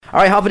All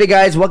right, howdy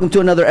guys. Welcome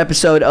to another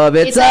episode of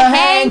It's a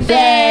Hang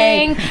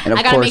Thing. And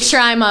I gotta make sure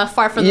I'm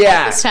far from the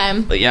mic this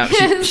time. Yeah,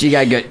 she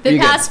got good. The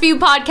past few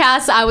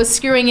podcasts, I was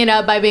screwing it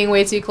up by being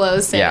way too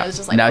close. And I was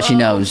just like, now she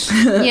knows.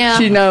 Yeah.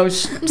 She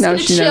knows. Now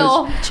she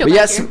knows. Chill But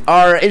yes, here.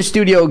 our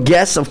in-studio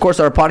guests, of course,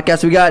 our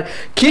podcast, we got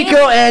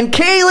Kiko and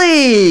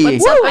Kaylee.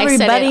 What's up? I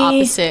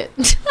everybody? said it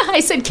opposite. I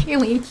said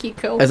Kaylee and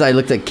Kiko. As I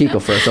looked at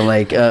Kiko first, I'm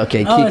like,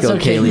 okay, Kiko,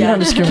 okay. Kaylee. Yeah,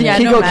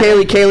 Kiko,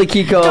 Kaylee,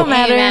 Kiko. Don't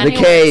matter. The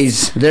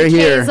K's, they're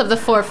here. K's of the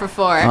 444.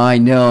 I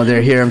know,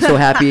 they're here. I'm so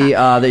happy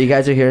that you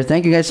guys are here.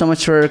 Thank you guys so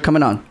much for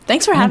coming on.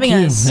 Thanks for having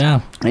us. Yeah.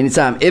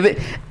 Anytime.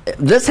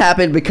 This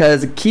happened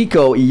because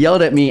Kiko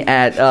yelled at me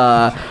at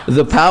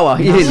the powwow.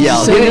 He didn't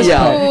yell. He didn't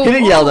yell. He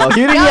didn't yell though.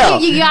 He didn't yell.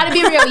 You gotta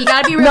be real. You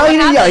gotta be real. No, he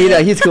didn't yell. He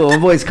didn't. He's cool. My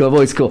boy's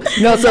cool.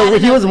 No, so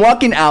he was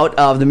walking out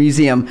of the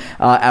museum,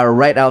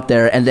 right out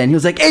there, and then he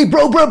was like, "Hey,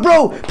 bro,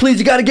 please,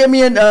 you gotta get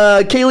me and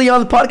Kaylee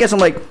on the podcast." I'm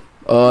like,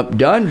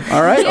 done.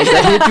 All right,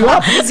 I'll hit you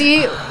up.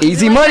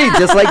 Easy money,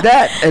 just like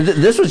that. And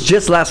this was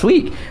just last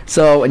week.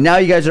 So now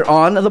you guys are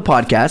on the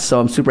podcast, so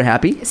I'm super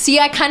happy. See,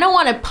 I kind of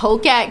want to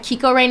poke at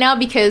Kiko right now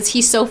because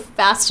he's so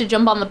fast to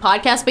jump on the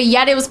podcast, but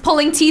yet it was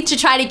pulling teeth to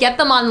try to get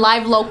them on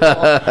live local.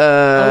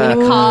 I'm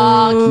gonna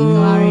call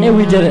Kiko out right Hey, now.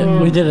 we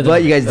did it.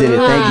 But you guys did it.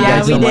 Thank you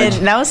guys so much. we did.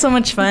 That was so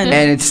much fun.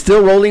 And it's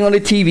still rolling on the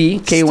TV,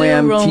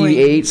 KWAM rolling.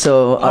 TV8.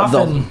 So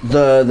Often.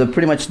 the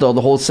pretty much the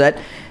whole set,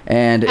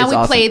 and it's And we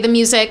awesome. play the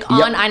music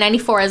on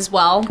I-94 as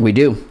well. We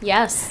do.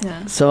 Yes.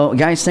 Yeah. So,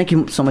 guys, thank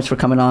you so much for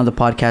coming on the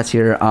podcast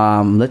here.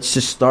 Let's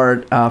just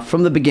start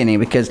from the beginning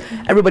because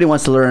everybody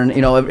wants to learn.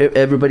 You know,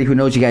 everybody who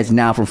knows you guys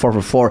now from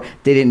 444,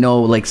 they didn't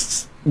know like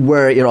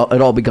where it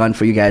all begun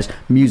for you guys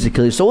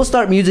musically. So we'll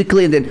start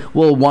musically and then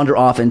we'll wander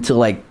off into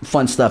like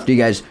fun stuff do you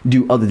guys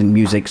do other than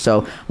music.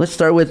 So let's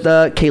start with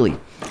Kaylee.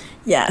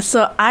 Yeah,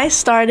 so I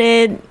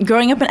started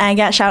growing up in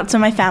Agat. Shout out to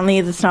my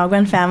family, the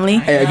Snogwen family.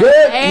 Hey,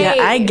 good. Hey.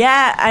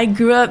 Yeah, I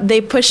grew up,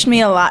 they pushed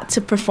me a lot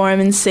to perform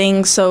and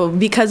sing. So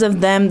because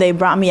of them, they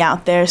brought me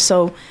out there.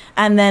 So,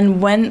 and then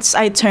once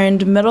I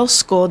turned middle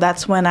school,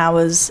 that's when I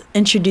was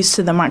introduced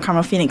to the Mount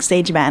Carmel Phoenix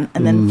Stage Band.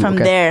 And then from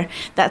there,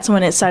 that's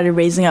when it started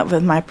raising up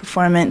with my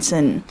performance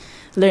and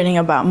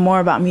learning more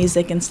about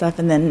music and stuff.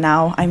 And then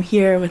now I'm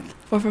here with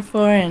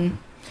 444 and...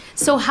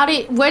 So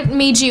what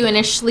made you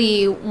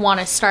initially want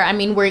to start? I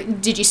mean,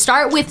 did you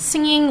start with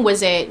singing?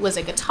 Was it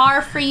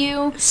guitar for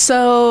you?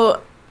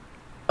 So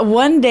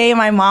one day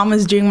my mom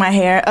was doing my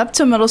hair. Up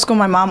to middle school,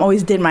 my mom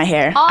always did my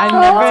hair.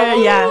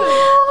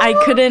 I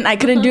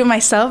couldn't do it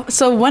myself.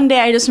 So one day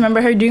I just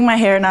remember her doing my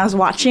hair and I was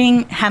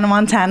watching Hannah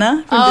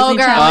Montana from Disney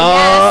girl,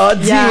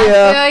 Channel. yes.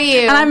 Yeah. I feel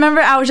you. And I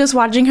remember I was just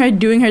watching her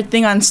doing her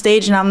thing on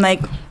stage and I'm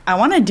like, I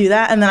want to do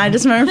that. And then I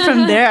just remember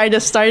from there, I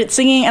just started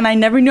singing and I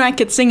never knew I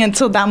could sing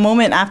until that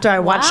moment after I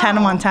watched Hannah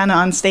Montana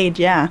on stage.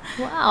 Yeah.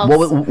 Wow.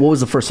 What was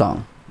the first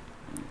song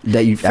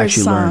that you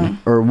actually learned?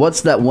 Or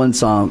what's that one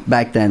song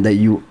back then that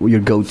your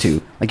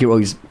go-to? Like you're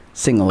always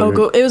sing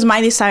over? It was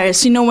Miley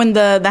Cyrus. You know when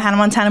the Hannah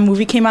Montana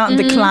movie came out,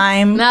 The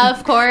Climb, No,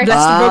 of course.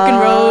 Bless the Broken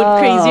Road,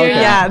 Crazier.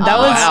 Okay. Yeah, that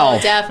was... Wow.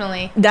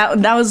 Definitely.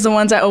 That was the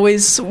ones I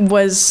always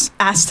was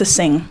asked to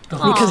sing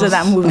because of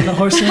that movie. The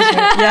horses.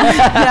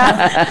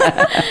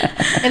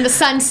 In the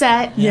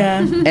sunset. Yeah.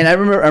 And I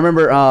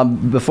remember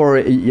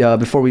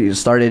before we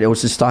started, I was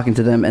just talking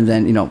to them, and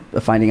then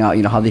finding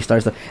out how they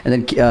started stuff. And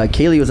then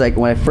Kaylee was like,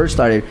 when I first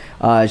started,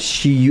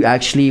 you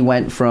actually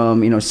went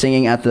from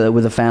singing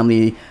with the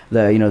family,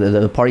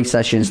 the party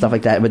session stuff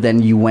like that. But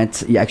then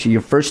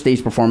your first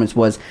stage performance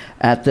was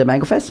at the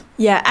Mango Fest.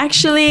 Yeah,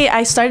 actually,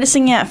 I started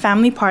singing at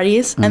family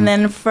parties, and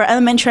then for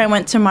elementary, I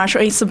went to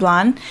Marshall A.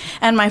 Sablon,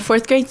 and my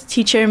fourth grade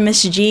teacher,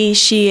 Miss G,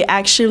 she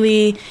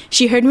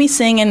heard me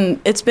sing, and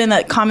it's been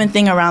a common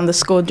thing around the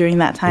school during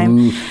that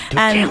time.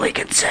 Kaylee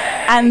can sing.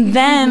 And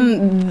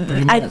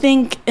then I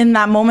think in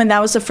that moment, that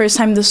was the first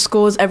time the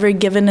school has ever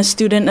given a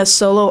student a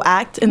solo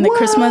act in the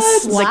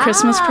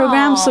Christmas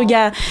program. So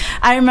yeah,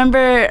 I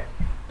remember.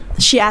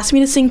 She asked me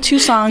to sing 2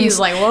 songs. He's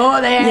like, whoa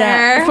there.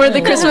 Yeah, for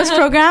the Christmas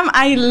program,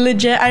 I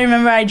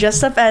remember I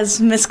dressed up as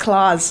Miss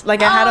Claus.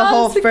 Like I had a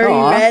whole furry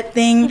red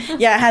thing.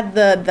 Yeah, I had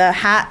the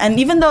hat. And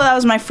even though that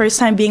was my first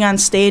time being on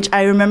stage,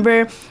 I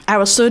remember I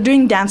was still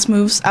doing dance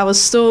moves. I was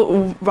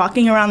still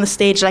rocking around the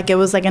stage like it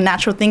was like a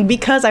natural thing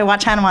because I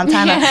watched Hannah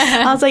Montana.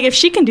 I was like, if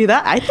she can do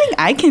that, I think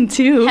I can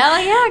too. Hell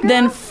yeah, girl.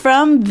 Then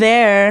from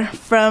there,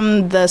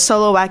 from the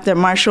solo act at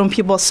Marshall, and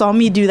people saw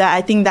me do that,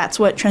 I think that's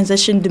what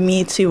transitioned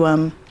me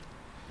to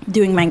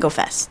doing Mango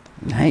Fest.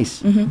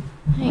 Nice. Nice.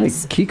 Right,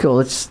 Kiko,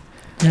 let's...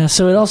 Yeah,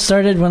 so it all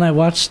started when I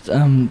watched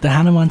the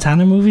Hannah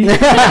Montana movie. No,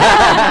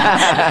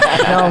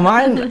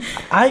 mine,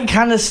 I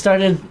kind of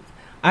started,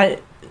 it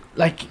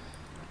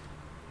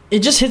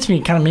just hits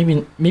me kind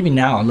of maybe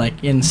now.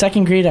 Like in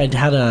second grade, I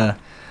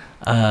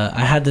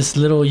had this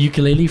little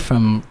ukulele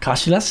from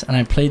Kashilas, and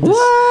I played this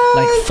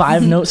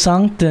 5-note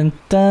song. Dun,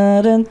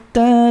 dun, dun,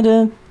 dun,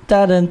 dun,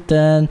 da dun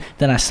dun.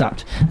 Then I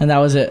stopped, and that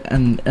was it.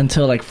 And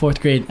until like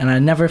 4th grade, and I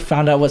never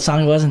found out what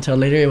song it was until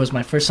later. It was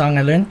my first song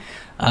I learned,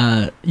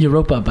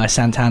 Europa by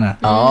Santana.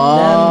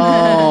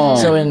 Oh.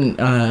 So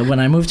when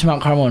I moved to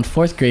Mount Carmel in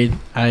 4th grade,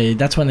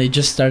 that's when they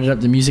just started up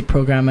the music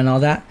program and all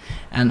that.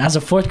 And as a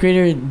 4th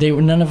grader,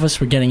 none of us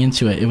were getting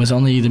into it. It was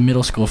only the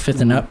middle school,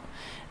 5th and up.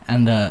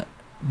 And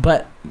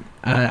but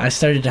I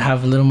started to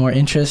have a little more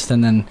interest,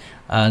 and then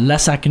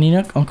Les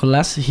Akinino, Uncle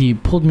Les, he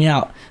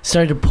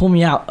started to pull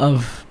me out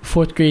of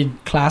 4th grade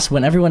class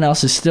when everyone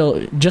else is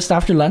still just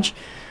after lunch,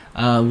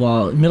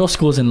 while middle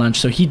school is in lunch.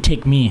 So he'd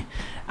take me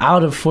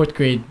out of 4th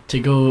grade to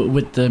go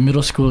with the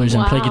middle schoolers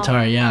and play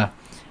guitar. Yeah.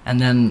 And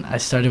then I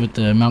started with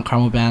the Mount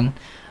Carmel band,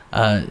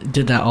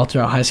 did that all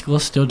throughout high school,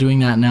 still doing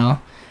that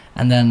now.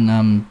 And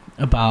then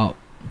about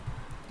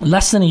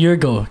less than a year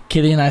ago,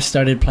 Kaylee and I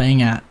started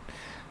playing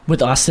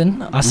with Austin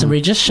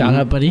Regis, shout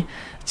out buddy,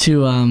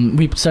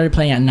 we started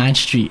playing at 9th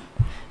Street.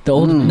 The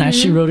old 9th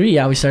Street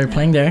Rotary, we started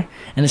playing there.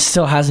 And it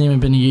still hasn't even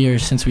been a year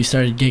since we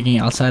started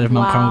gigging outside of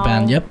Mount Carmel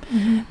band. Yep.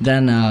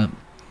 Then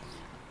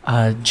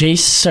Jace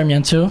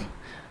Sarmiento,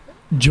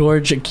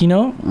 George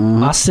Aquino,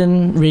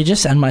 Austin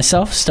Regis, and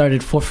myself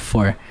started 4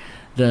 for 4.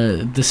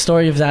 The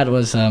story of that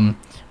was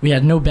we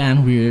had no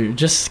band. We were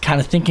just kind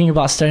of thinking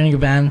about starting a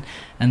band,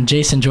 and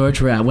Jace and George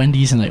were at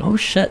Wendy's and like, oh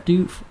shit,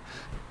 dude.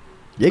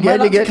 You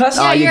good?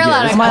 Yeah, you're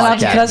allowed to Am I allowed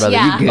to cuss?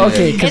 Yeah.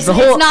 Okay, because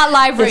it's not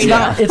live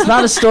radio. It's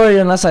not a story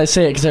unless I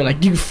say it, because they're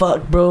like, you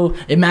fuck, bro.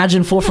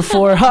 Imagine 4 for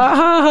 4, ha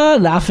ha ha,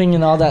 laughing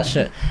and all that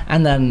shit.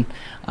 And then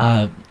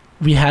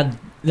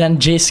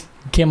Jace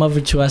came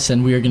over to us,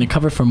 and we were going to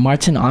cover for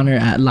Martin Honor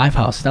at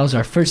Livehouse. That was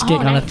our first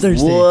gig on a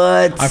Thursday.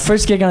 What? Our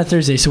first gig on a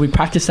Thursday. So we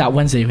practiced that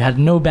Wednesday. We had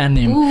no band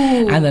name.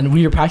 Ooh. And then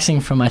we were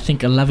practicing from, I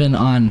think, 11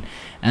 on.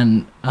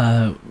 And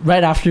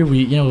right after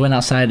we went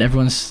outside,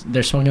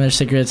 they're smoking their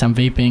cigarettes. I'm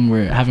vaping.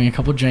 We're having a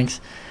couple drinks.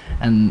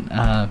 And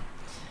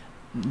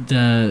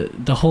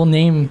the whole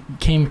name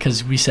came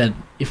because we said,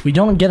 if we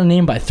don't get a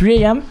name by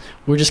 3 a.m.,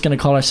 we're just going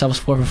to call ourselves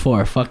 4 for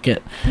 4. Fuck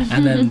it.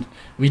 And then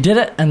we did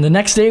it. And the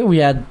next day we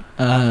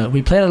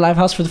played at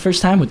Livehouse for the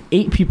first time with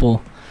 8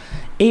 people.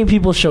 8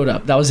 people showed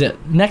up. That was it.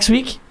 Next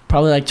week,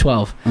 probably like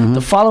 12.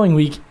 The following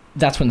week,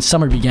 that's when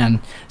summer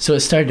began. So it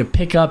started to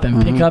pick up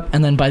and pick up.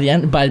 And then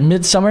by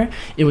midsummer,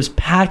 it was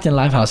packed in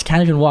Livehouse.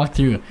 Can't even walk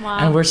through. Wow.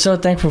 And we're so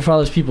thankful for all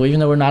those people. Even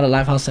though we're not at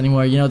Livehouse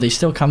anymore, they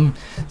still come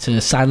to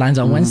Sidelines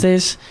on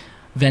Wednesdays,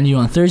 Venue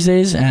on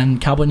Thursdays, and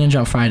Cowboy Ninja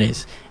on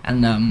Fridays.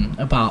 And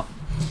about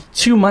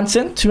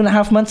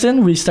 2.5 months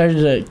in,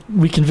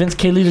 we convinced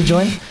Kaylee to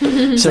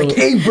join. So like,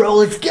 hey bro,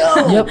 let's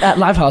go. Yep, at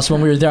Livehouse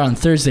when we were there on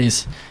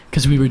Thursdays,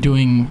 because we were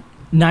doing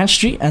 9th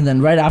Street, and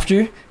then right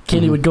after,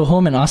 Kaylee would go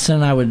home, and Austin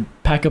and I would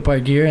pack up our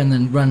gear and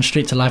then run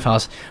straight to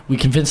Livehouse. We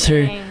convinced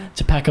her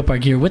to pack up our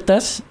gear with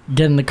us,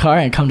 get in the car,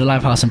 and come to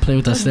Livehouse and play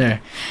with us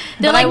there.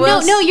 They're like,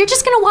 no, you're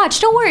just gonna watch.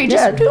 Don't worry,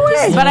 just do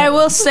it. But I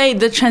will say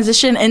the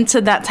transition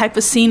into that type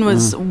of scene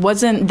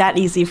wasn't that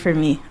easy for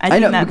me. I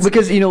know that's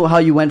because how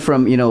you went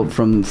from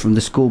from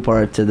the school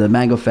part to the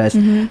Mango Fest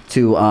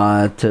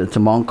to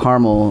Mount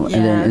Carmel,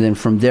 and then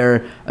from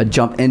there a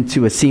jump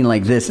into a scene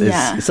like this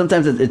is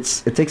sometimes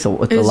it takes a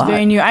lot. It was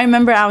very new. I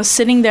remember I was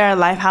sitting there at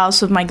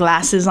Livehouse with my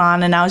glasses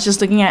on, and I was just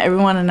looking at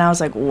everyone, and I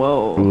was like,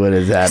 whoa, what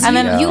is that? And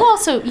then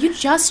you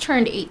just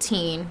turned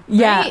 18,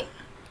 right?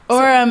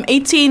 Or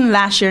 18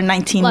 last year,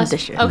 19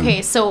 this year.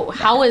 Okay, so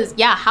how was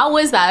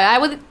that? I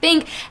would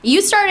think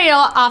you started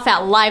off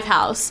at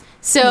Livehouse.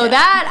 So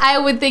that I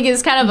would think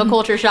is kind of a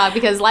culture shock,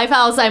 because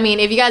Livehouse, I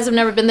mean, if you guys have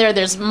never been there,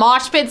 there's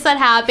mosh pits that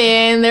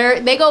happen.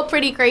 They go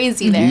pretty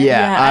crazy there.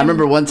 Yeah, I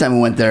remember one time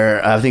we went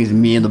there, I think it was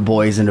me and the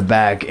boys in the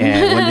back,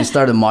 and when they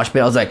started the mosh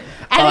pit, I was like,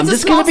 I'm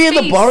just going to be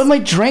at the bar with my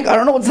drink? I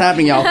don't know what's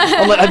happening, y'all.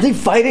 I'm like, are they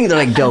fighting? They're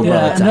like, go, bro.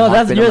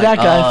 You're that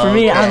guy. For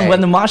me, okay.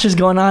 When the mosh is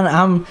going on,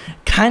 I'm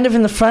kind of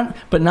in the front,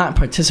 but not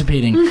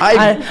participating.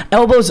 I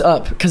elbows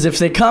up, because if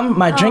they come,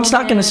 my drink's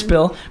not going to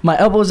spill. My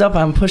elbows up,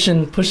 I'm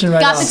pushing right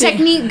Got off. the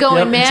technique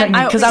going, man.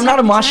 Because I'm not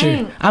a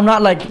mosher. I'm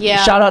not like,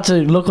 shout out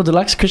to Local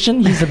Deluxe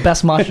Christian. He's the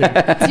best mosher.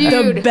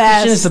 Dude, the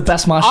best. Christian is the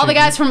best mosher. All the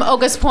guys from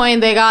Ocas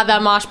Point, they got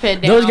that mosh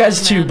pit down. Those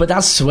guys too, but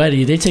that's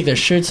sweaty. They take their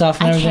shirts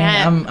off and everything.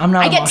 I'm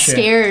not a mosher. I get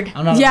scared.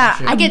 I'm not a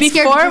mosher. I get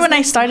scared. Before, when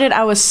I started,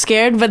 I was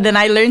scared, but then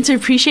I learned to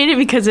appreciate it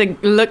because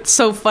it looked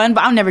so fun.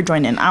 But I'll never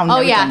join in. I'll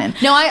never join in.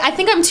 No, I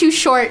think I'm too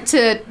short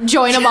to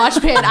join a mosh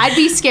pit. I'd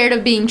be scared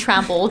of being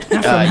trampled.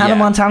 From Hannah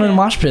Montana to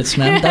mosh pits,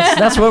 man.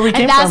 That's where we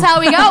came from. And that's how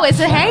we go. It's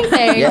a hang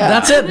thing. Yeah.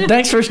 That's it.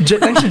 Thanks for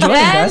joining,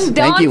 guys.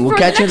 Thank you. We'll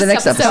catch you in the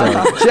next episode.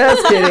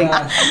 Just kidding.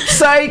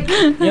 Psych.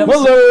 Yep.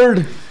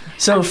 Willard.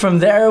 So from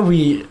there,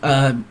 we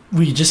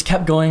just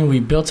kept going. We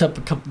built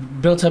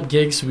up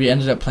gigs. We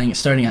ended up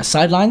starting at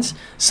Sidelines.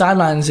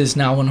 Sidelines is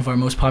now one of our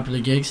most popular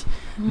gigs.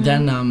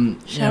 Then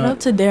shout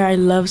out to Dare. I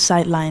love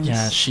Sidelines.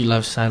 Yeah, she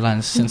loves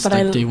Sidelines since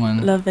but day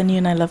one. I love Venue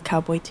and I love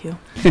Cowboy too.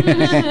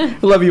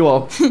 Love you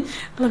all.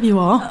 Love you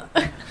all.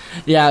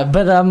 Yeah,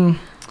 but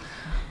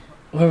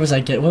what was I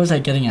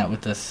getting at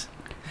with this?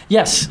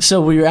 Yes,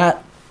 so we were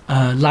at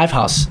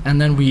Livehouse,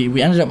 and then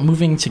we ended up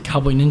moving to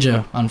Cowboy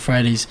Ninja on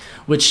Fridays,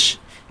 which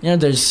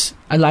there's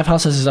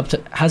Lifehouse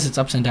has its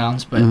ups and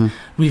downs, but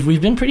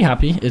we've been pretty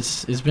happy.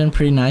 It's been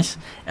pretty nice.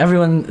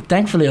 Everyone,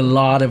 thankfully, a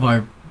lot of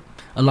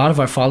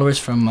our followers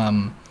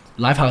from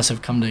Lifehouse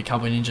have come to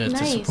Cowboy Ninja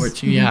to support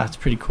too. Yeah, it's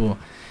pretty cool.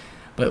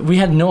 But we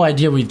had no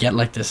idea we'd get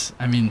like this.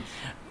 I mean,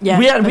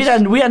 we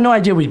had no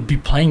idea we'd be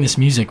playing this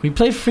music. We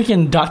play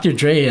freaking Dr.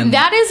 Dre and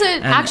that is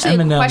actually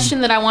a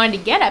question that I wanted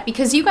to get at,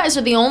 because you guys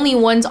are the only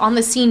ones on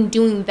the scene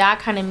doing that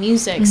kind of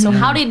music. So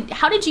how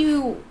did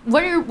you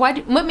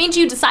what made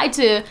you decide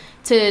to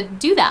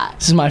do that?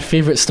 This is my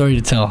favorite story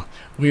to tell.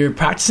 We were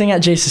practicing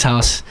at Jace's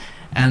house.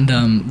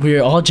 And we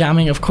were all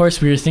jamming. Of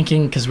course, we were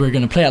thinking, because we were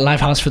going to play at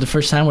Lifehouse for the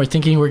first time, we're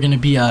thinking we're going to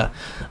be a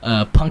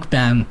punk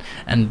band,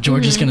 and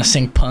George is going to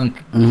sing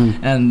punk.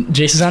 And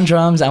Jace is on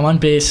drums, I'm on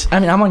bass. I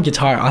mean, I'm on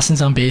guitar,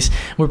 Austin's on bass.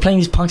 We're playing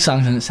these punk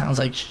songs, and it sounds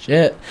like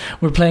shit.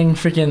 We're playing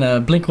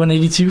freaking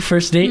Blink-182,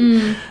 First Date.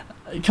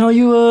 Call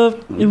you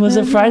up, it was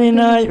a Friday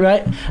night,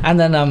 right? And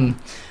then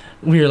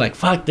we were like,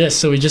 fuck this.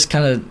 So we just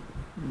kind of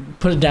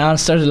put it down,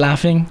 started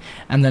laughing,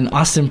 and then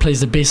Austin plays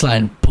the bass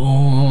line,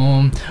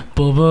 boom,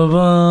 boom,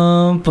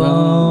 boom,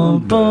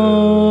 boom,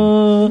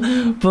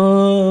 boom,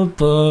 boom,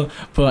 boom,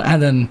 boom,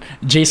 and then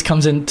Jace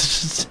comes in,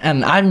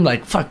 and I'm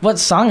like, fuck, what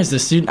song is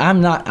this, dude?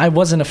 I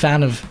wasn't a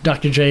fan of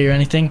Dr. Dre or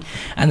anything,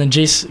 and then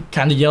Jace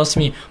kind of yells to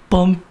me,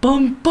 boom,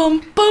 boom, boom,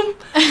 boom, boom,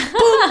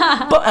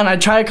 boom, and I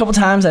try a couple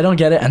times, I don't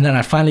get it, and then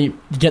I finally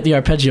get the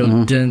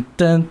arpeggio, dun,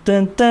 dun,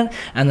 dun, dun,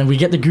 and then we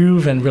get the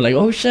groove, and we're like,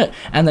 oh shit,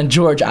 and then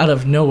George, out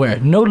of nowhere,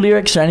 no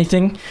lyrics or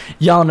anything,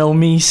 y'all know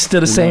me,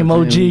 still the same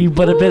OG,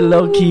 but a bit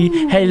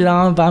low-key, hated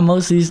on by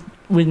mostly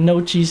with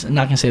no cheese. I'm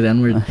not gonna say that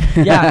word.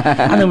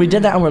 Yeah, and then we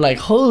did that, and we're like,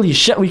 holy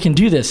shit, we can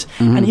do this.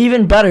 And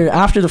even better,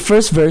 after the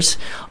first verse,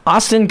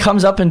 Austin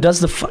comes up and does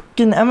the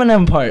fucking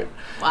Eminem part.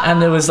 Wow.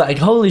 And it was like,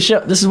 holy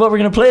shit, this is what we're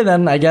gonna play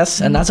then, I guess.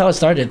 And that's how it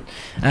started.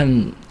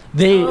 And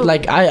they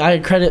like, I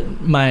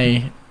credit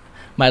my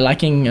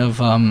liking of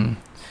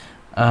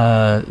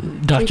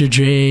Dr.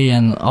 Dre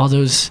and all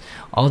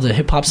the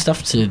hip hop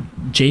stuff to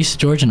Jace,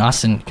 George, and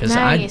Austin, because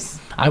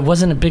I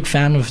wasn't a big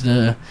fan of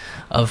that.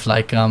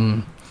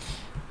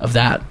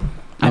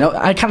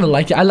 I kind of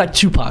liked it. I like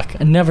Tupac.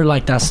 I never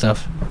liked that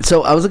stuff.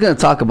 So I was going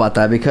to talk about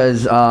that,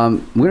 because we're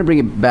going to bring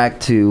it back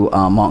to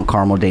Mount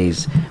Carmel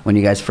days when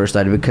you guys first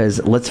started,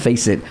 because let's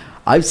face it,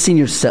 I've seen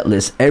your set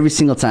list every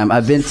single time.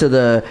 I've been to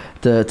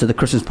the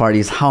Christmas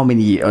parties. How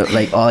many?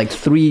 Like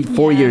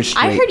 3-4 years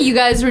straight. I heard you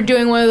guys were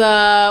doing one of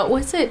the,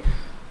 what's it?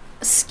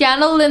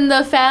 Scandal in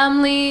the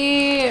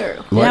Family.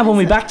 Yeah, when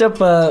we backed up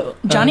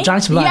Johnny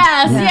Sublime.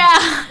 Yes,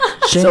 yeah.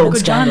 So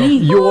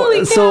Johnny.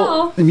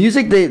 So the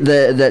music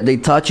that they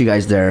taught you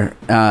guys there,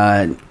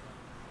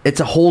 it's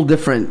a whole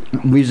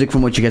different music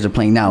from what you guys are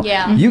playing now.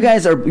 Yeah. You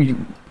guys are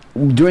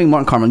during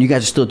Martin Carmel. You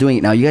guys are still doing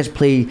it now. You guys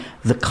play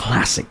the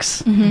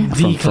classics,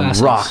 from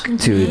rock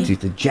to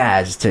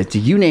jazz to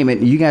you name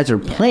it. You guys are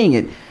playing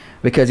it.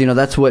 Because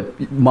that's what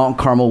Mount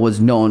Carmel was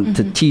known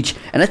to teach,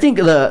 and I think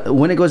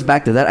when it goes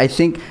back to that, I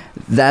think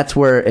that's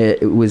where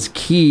it was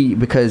key.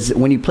 Because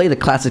when you play the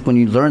classic, when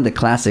you learn the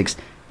classics,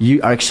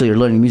 you are actually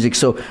learning music.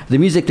 So the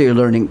music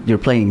that you're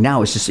playing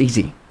now is just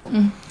easy.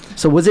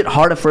 So was it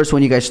hard at first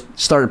when you guys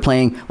started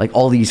playing like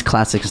all these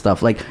classic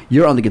stuff? Like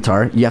you're on the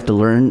guitar, you have to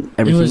learn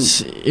everything.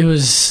 It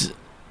was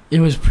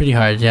pretty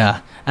hard,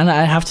 yeah. And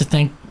I have to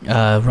thank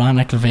Ron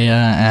Eclevea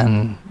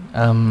and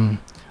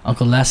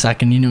Uncle Les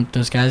Acanino,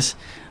 those guys.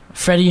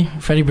 Freddie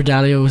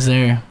Berdalio was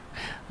there.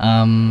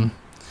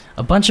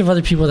 A bunch of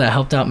other people that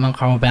helped out Mount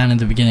Carmel Band in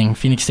the beginning,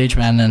 Phoenix Stage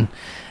Band,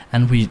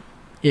 and we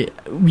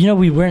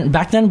weren't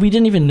back then. We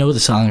didn't even know the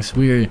songs.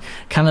 We were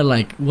kind of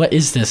like, what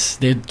is this?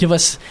 They'd give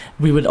us.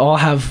 We would all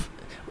have.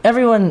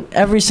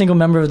 Every single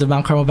member of the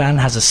Mount Carmel Band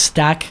has a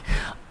stack,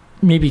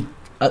 maybe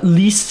at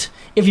least.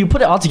 If you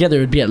put it all together, it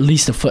would be at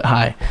least a foot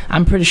high.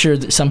 I'm pretty sure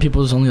that some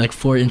people it's only like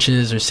 4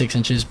 inches or 6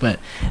 inches, but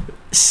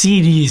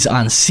CDs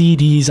on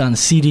CDs on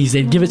CDs,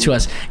 they'd give it to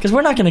us, because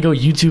we're not going to go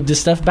YouTube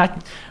this stuff back,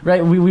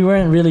 right? We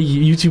weren't really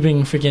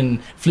YouTubing freaking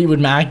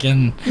Fleetwood Mac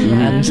and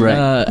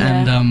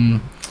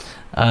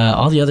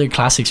all the other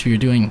classics we were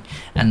doing.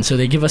 And so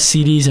they give us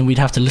CDs, and we'd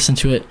have to listen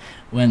to it.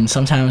 When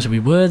sometimes we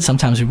would,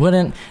 sometimes we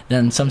wouldn't.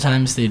 Then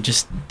sometimes they'd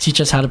just teach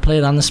us how to play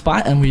it on the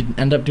spot, and we'd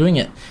end up doing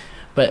it.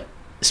 But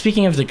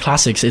speaking of the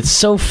classics, it's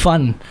so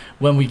fun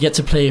when we get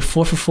to play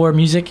 4/4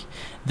 music.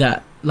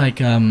 That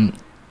like a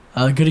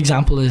good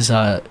example is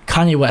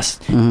Kanye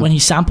West when he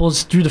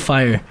samples "Through the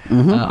Fire"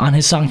 on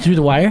his song "Through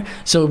the Wire."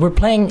 So we're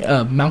playing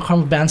a Mount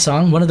Carmel Band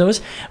song, one of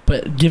those,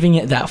 but giving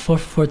it that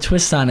 4/4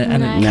 twist on it,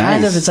 and it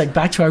kind of it's like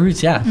back to our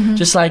roots,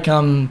 just like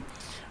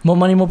 "More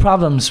Money, More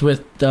Problems"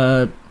 with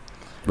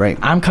Right.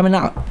 I'm Coming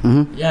Out.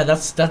 Yeah,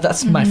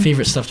 that's my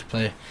favorite stuff to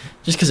play,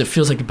 just because it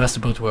feels like the best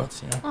of both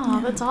worlds. Oh,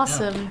 that's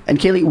awesome. Yeah. And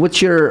Kaylee,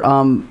 what's your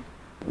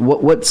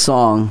what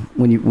song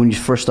when you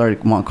first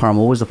started Mount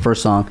Carmel? What was the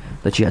first song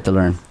that you had to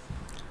learn?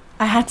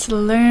 I had to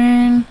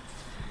learn.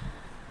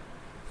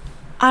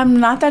 I'm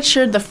not that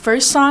sure the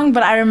first song,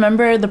 but I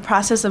remember the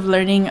process of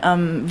learning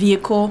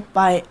 "Vehicle"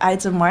 by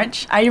Ides of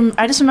March.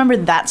 I just remember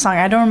that song.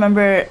 I don't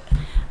remember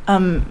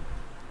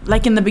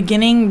like in the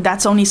beginning,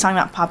 that's the only song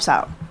that pops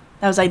out.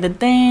 That was like the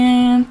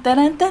dan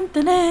dan dan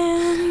dan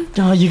dan.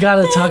 No, you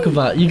gotta talk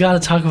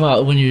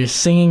about when you're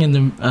singing in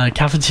the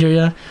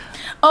cafeteria.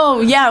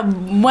 Oh yeah,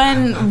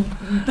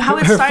 how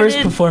it Her started. first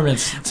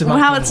performance.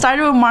 How it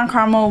started with Mount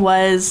Carmel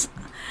was,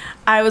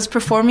 I was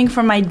performing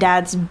for my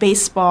dad's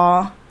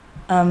baseball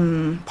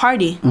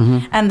party,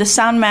 and the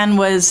sound man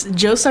was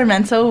Joe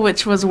Sarmento,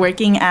 which was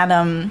working at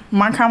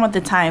Mount Carmel at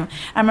the time.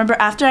 I remember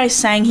after I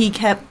sang, he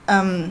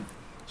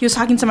was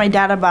talking to my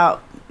dad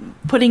about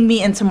putting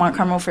me into Mount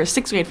Carmel for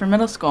 6th grade for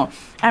middle school.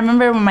 I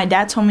remember when my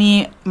dad told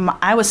me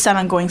I was set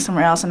on going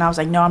somewhere else, and I was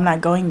like, no, I'm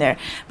not going there.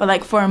 But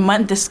like for a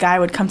month, this guy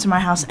would come to my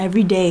house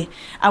every day.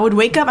 I would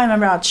wake up, I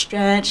remember I'd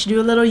stretch, do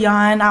a little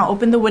yawn, I'll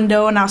open the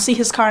window and I'll see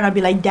his car and I'll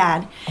be like,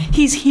 Dad,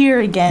 he's here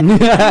again.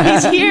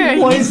 He's here.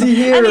 Why is he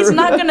here? And he's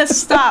not gonna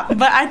stop.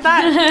 But I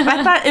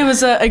thought it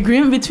was an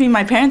agreement between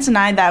my parents and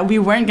I that we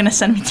weren't gonna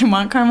send me to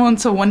Mount Carmel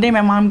until one day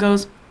my mom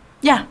goes,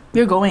 yeah,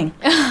 you're going.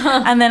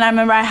 And then I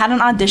remember I had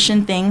an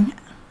audition thing.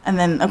 And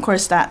then, of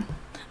course, that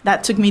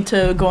took me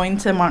to going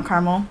to Mount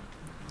Carmel.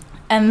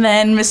 And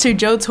then Mr.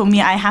 Joe told me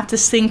I have to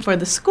sing for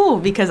the school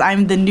because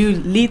I'm the new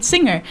lead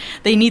singer.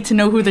 They need to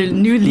know who the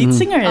new lead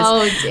singer is.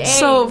 Oh, dang.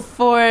 So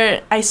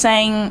I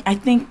sang, I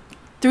think,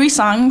 3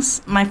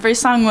 songs. My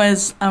first song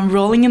was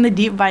 "Rolling in the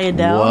Deep" by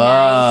Adele.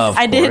 Wow,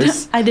 I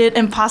did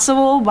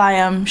 "Impossible" by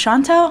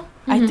Chantel.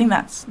 I think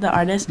that's the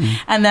artist.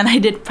 And then I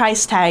did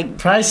Price Tag.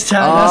 Price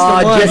Tag. That's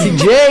the one.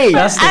 Jessie J.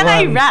 That's the And one.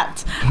 I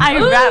rapped.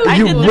 I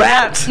You did the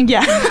rapped? rap.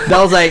 Yeah.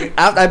 That was like,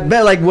 I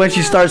bet like when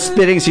she starts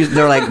spitting,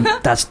 they're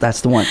like, that's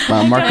the one.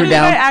 Mark her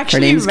down. Her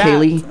actually name's rapped.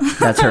 Kaylee.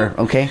 That's her.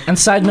 Okay. And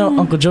side note,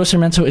 Uncle Joe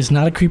Sarmento is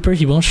not a creeper.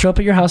 He won't show up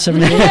at your house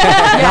every day.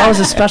 That was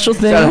a special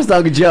thing. Shout out to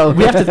Uncle Joe.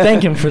 We have to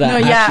thank him for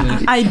that. No, yeah,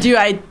 actually. I do.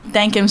 I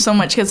thank him so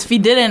much because if he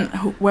didn't,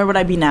 where would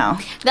I be now?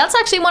 That's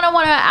actually what I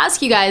want to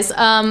ask you guys.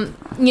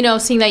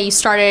 Seeing that you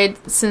started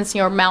since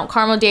your Mount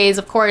Carmel days,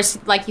 of course,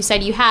 like you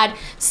said, you had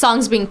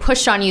songs being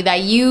pushed on you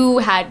that you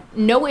had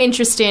no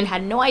interest in,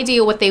 had no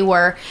idea what they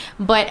were.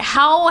 But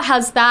how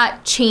has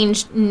that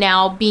changed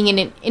now being in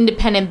an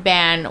independent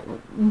band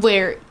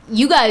where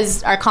you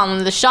guys are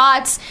calling the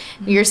shots?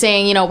 You're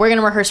saying, we're going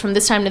to rehearse from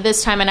this time to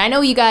this time. And I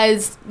know you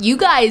guys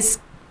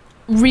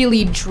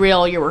really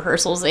drill your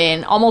rehearsals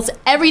in. Almost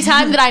every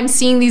time that I'm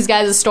seeing these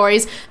guys'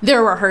 stories,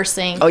 they're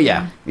rehearsing. Oh,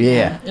 yeah.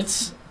 Yeah.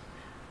 It's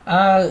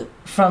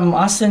from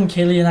Austin,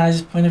 Kaylee, and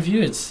I's point of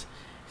view, it's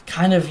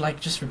kind of like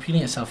just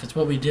repeating itself. It's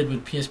what we did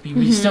with PSB.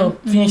 We still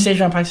Phoenix Stage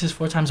Round practices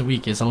 4 times a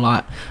week. Is a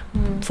lot.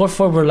 4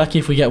 we're lucky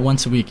if we get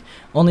once a week.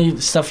 Only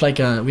stuff like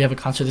we have a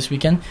concert this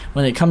weekend.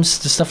 When it comes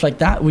to stuff like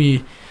that,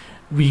 we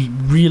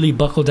really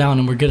buckle down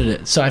and we're good at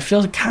it. So I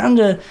feel kind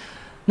of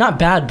not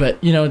bad, but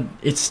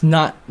it's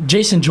not.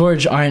 Jason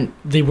George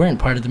weren't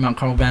part of the Mount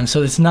Carmel band,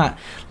 so it's not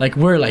like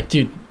we're like,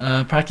 dude,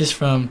 practice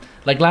from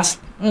like last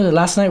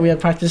night we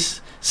had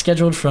practice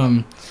scheduled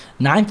from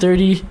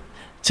 9:30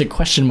 to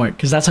question mark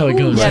because that's how it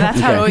goes. Yeah,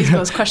 that's how it always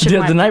goes. Question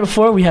mark. The night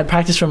before we had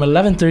practice from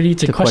 11:30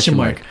 to question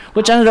mark,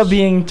 which ended up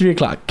being 3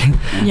 o'clock.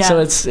 Yeah. So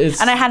it's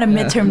and I had a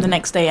midterm the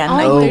next day at Oh,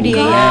 9:30 a.m.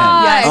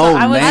 God. Yeah, so Oh,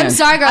 I was. man. I'm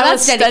sorry, girl. I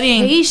That's was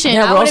studying. dedication.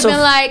 Yeah, I we're would have also-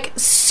 been like,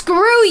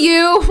 screw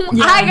you.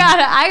 Yeah.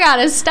 I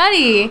gotta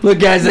study. Look,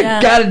 guys, I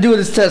Yeah. gotta do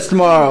this test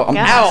tomorrow. I'm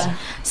Gosh. out.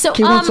 So,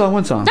 Okay, one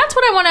song. That's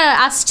what I want to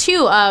ask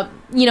too.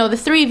 The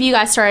 3 of you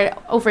guys started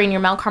over in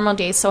your Mount Carmel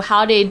days. So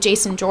how did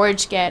Jason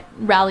George get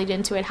rallied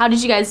into it? How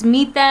did you guys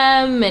meet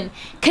them and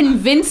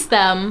convince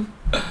them?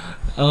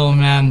 Oh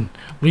man,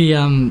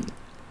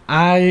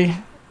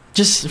 I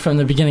just from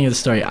the beginning of the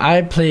story,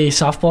 I play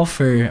softball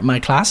for my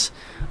class,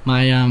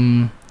 my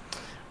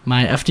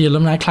FD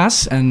alumni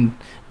class, and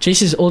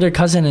Jace's older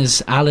cousin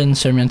is Alan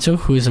Sarmiento,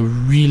 who is a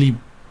really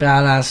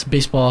badass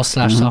baseball /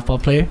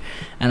 softball player.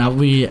 And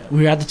we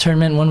were at the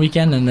tournament one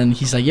weekend, and then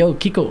he's like, "Yo,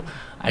 Kiko,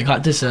 I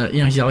got this."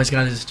 He's always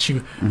got his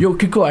chew. "Yo,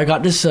 Kiko, I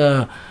got this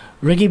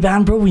reggae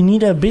band, bro. We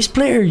need a bass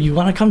player. You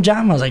want to come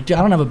jam?" I was like, "Dude,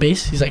 I don't have a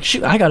bass." He's like,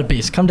 "Shoot, I got a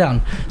bass. Come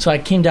down." So I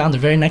came down the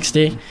very next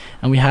day,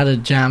 and we had a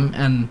jam,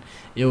 and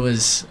it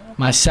was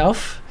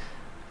myself,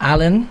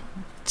 Alan,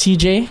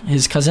 TJ,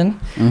 his cousin,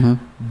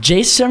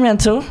 Jace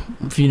Sarmiento,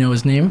 if you know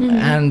his name,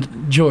 and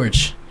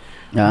George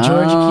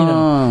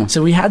Aquino.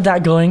 So we had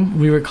that going.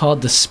 We were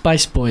called the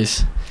Spice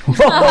Boys.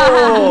 Whoa!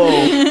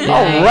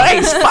 All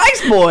right,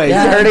 Spice Boys.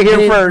 Yeah, you heard it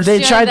here first. They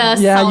Doing tried.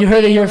 the Yeah, you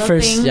heard it here selfie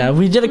first. thing. Yeah,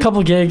 we did a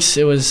couple gigs.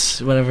 It was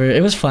whatever.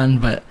 It was fun,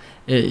 but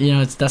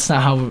that's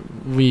not how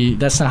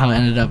it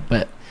ended up.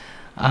 But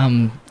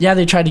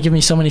they tried to give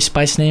me so many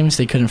Spice names.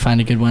 They couldn't find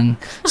a good one.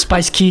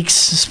 Spice Keeks,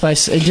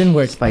 Spice. It didn't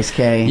work. Spice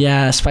K.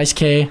 Yeah, Spice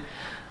K.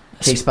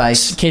 K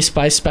Spice. K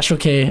Spice, Special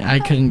K. I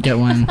couldn't get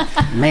one.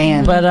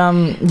 Man.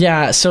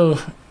 But so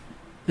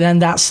then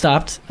that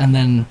stopped, and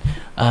then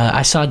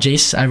I saw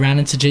Jace. I ran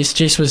into Jace.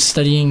 Jace was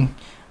studying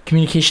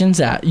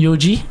communications at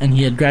UOG, and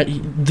he had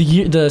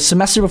the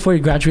semester before he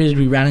graduated.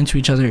 We ran into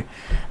each other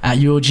at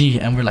UOG,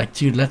 and we're like,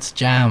 "Dude, let's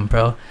jam,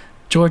 bro.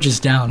 George is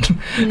down.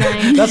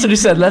 Nice. That's what he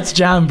said. Let's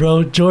jam,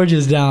 bro. George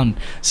is down.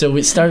 So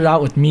we started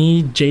out with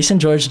me, Jason,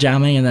 George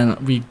jamming, and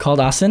then we called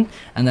Austin,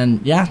 and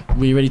then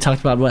we already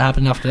talked about what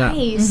happened after that.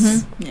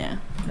 Nice. Yeah.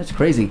 That's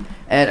crazy.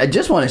 And I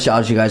just want to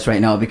shout out you guys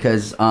right now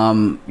because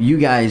you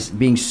guys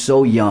being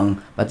so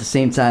young, but at the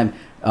same time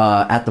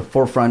at the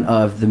forefront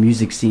of the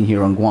music scene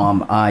here on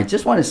Guam. I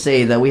just want to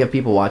say that we have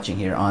people watching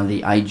here on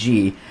the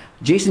IG.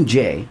 Jason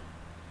J.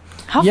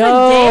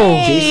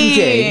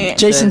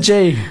 Jason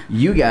J.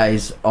 You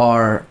guys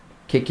are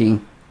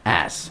kicking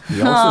ass.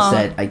 He also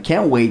said, I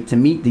can't wait to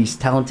meet these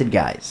talented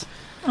guys.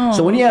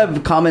 So when you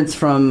have comments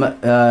from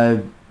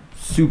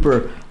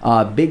super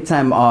big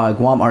time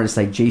Guam artists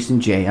like Jason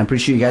J, I'm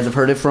pretty sure you guys have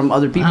heard it from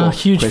other people.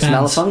 Huge Chris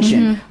fans.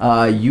 Malfunction.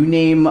 You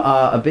name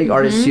a big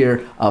artist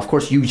here. Of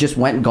course, you just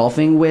went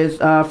golfing with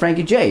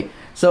Frankie J.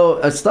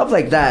 So stuff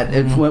like that.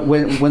 It's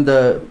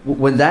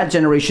when that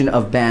generation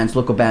of bands,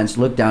 local bands,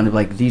 look down and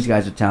like these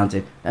guys are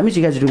talented. That means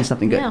you guys are doing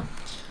something good.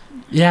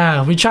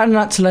 Yeah, we try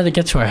not to let it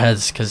get to our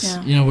heads because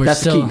we're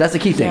that's still. that's the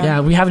key thing.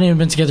 Yeah, we haven't even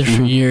been together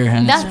for a year,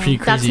 and it's pretty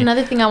crazy. That's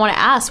another thing I want to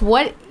ask.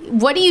 What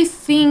do you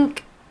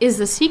think is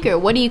the secret?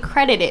 What do you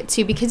credit it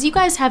to? Because you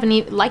guys haven't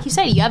even, like you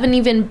said, you haven't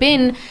even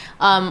been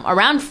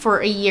around for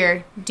a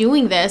year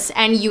doing this,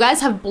 and you guys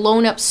have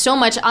blown up so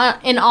much.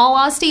 In all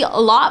honesty, a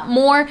lot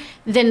more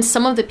than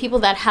some of the people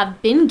that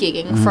have been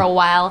gigging for a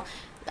while.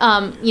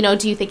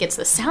 Do you think it's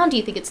the sound? Do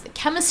you think it's the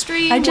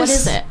chemistry? What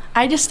is it?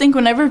 I just think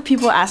whenever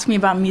people ask me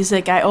about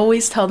music, I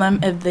always tell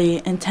them if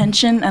the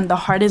intention and the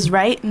heart is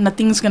right,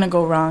 nothing's going to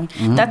go wrong.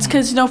 That's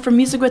because, for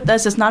music with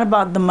us, it's not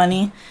about the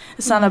money.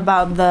 It's not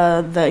about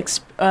the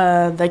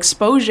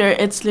exposure.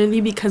 It's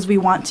literally because we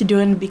want to do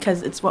it and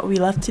because it's what we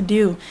love to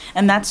do.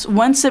 And that's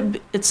once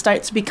it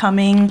starts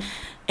becoming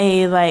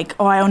I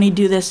only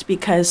do this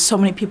because so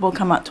many people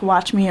come out to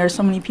watch me, or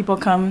so many people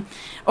come,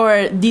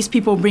 or these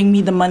people bring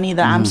me the money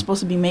that I'm supposed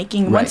to be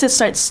making. Right. Once it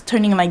starts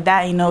turning like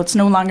that, it's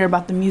no longer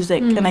about the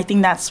music. And I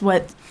think that's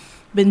what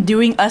been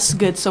doing us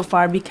good so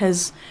far,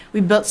 because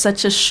we built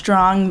such a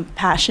strong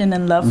passion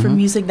and love for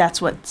music.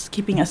 That's what's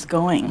keeping us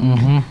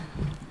going.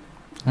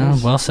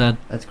 Well said.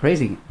 That's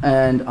crazy.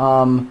 And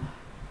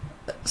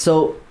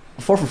so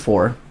 4 for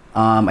 4.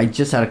 I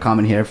just had a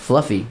comment here.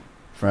 Fluffy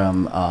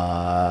from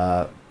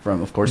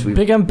of course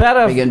Big and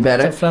Better. Big and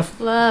Better.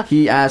 Fluff.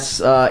 He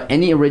asks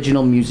any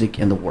original music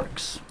in the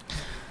works.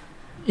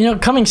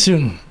 Coming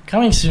soon.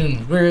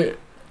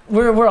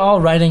 We're all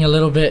writing a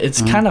little bit.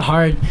 It's kind of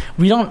hard.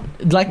 We don't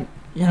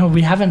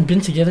we haven't been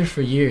together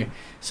for a year,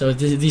 so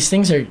these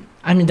things are.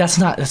 I mean, that's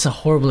a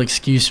horrible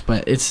excuse,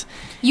 but it's.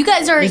 You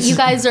guys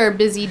are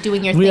busy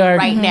doing your thing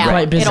right now.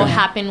 Quite busy. It'll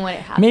happen when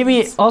it happens.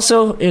 Maybe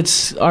also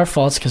it's our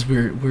faults because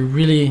we're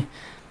really.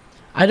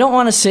 I don't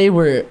want to say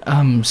we're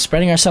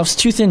spreading ourselves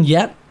too thin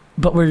yet,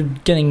 but we're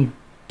getting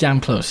damn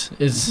close.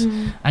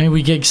 I mean,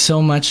 we gig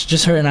so much.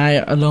 Just her and I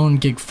alone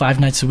gig 5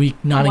 nights a week,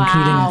 not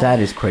including. That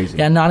is crazy.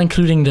 Yeah, not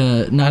including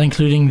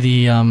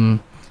the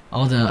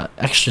all the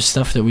extra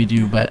stuff that we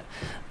do, but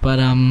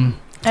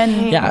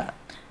yeah.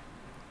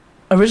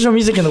 Original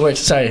music in the works.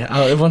 Sorry,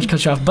 I won't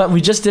cut you off. But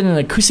we just did an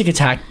acoustic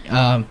attack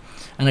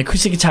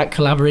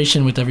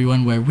collaboration with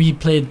everyone where we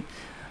played.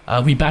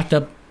 We backed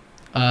up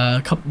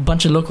a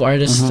bunch of local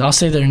artists. I'll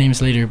say their names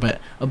later,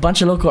 but a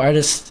bunch of local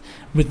artists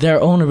with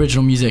their own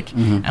original music,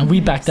 and we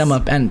backed them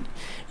up. And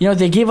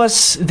they gave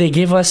us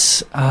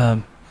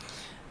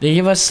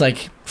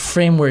like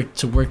framework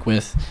to work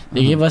with.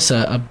 They gave us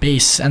a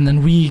base, and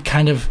then we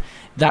kind of.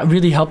 That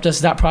really helped us.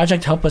 That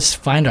project helped us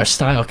find our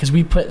style because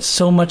we put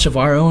so much of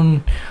our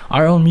own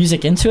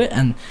music into it,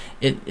 and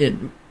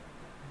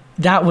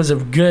that was a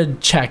good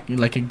check,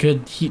 like a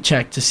good heat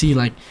check to see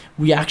like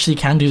we actually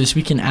can do this.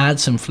 We can add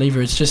some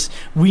flavor. It's just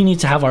we need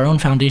to have our own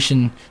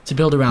foundation to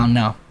build around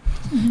now.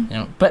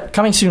 But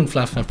coming soon,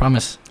 Fluff, I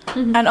promise.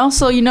 And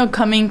also,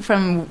 coming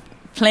from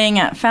playing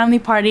at family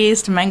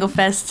parties to Mango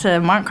Fest to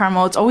Mount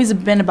Carmel, it's always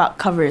been about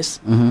covers.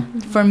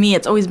 For me,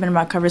 it's always been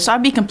about covers. So I'll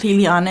be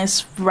completely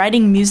honest,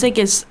 writing music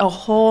is a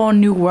whole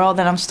new world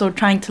that I'm still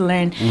trying to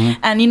learn.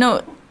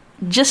 And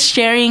just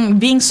sharing,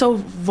 being so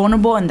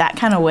vulnerable in that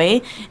kind of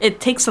way,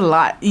 it takes a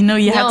lot. You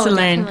have to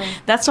learn.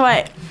 Definitely. That's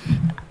why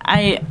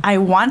I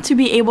want to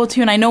be able to,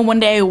 and I know one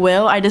day I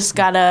will. I just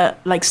gotta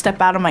step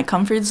out of my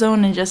comfort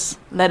zone and just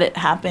let it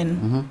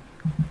happen.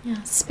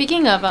 Yeah.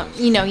 Speaking of,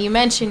 you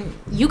mentioned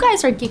you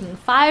guys are gigging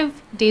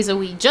 5 days a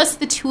week,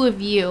 just the two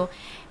of you,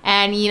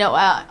 and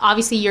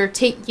obviously you're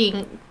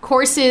taking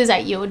courses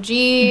at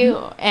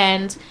UOG,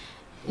 and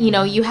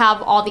you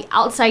have all the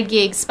outside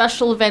gigs,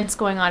 special events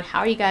going on. How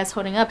are you guys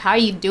holding up? How are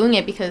you doing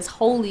it? Because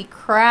holy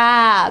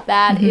crap,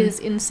 that is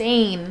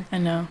insane. I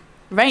know.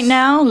 Right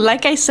now,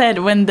 like I said,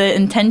 when the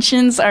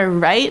intentions are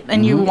right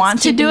and you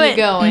want to do it,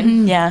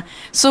 going. Yeah.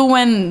 So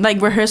when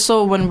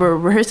when we're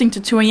rehearsing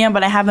to 2 a.m.,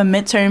 but I have a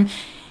midterm,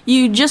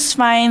 you just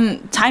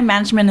find time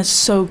management is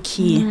so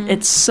key.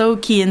 It's so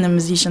key in the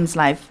musician's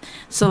life.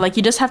 So like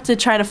you just have to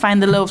try to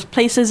find the little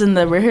places in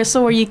the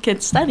rehearsal where you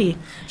could study.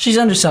 She's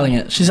underselling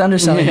it.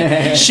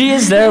 She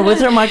is there with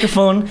her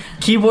microphone,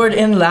 keyboard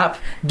in lap,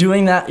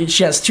 doing that.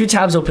 She has 2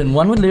 tabs open,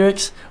 one with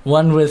lyrics,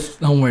 one with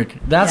homework.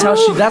 That's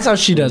how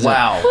she does it.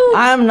 Wow.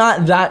 I'm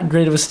not that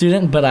great of a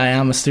student, but I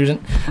am a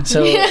student.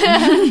 So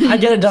I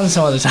get it done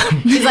some other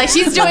time. She's like,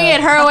 she's doing it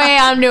her way,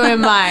 I'm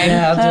doing mine.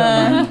 Yeah, I'll do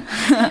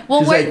it mine.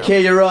 Well, She's like,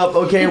 okay, you're up.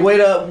 Okay,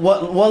 wait up.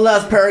 One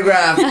last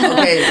paragraph.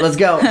 Okay, let's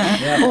go.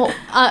 well,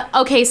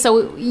 okay,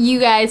 so you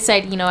guys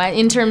said,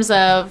 in terms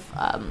of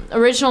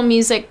original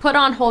music, put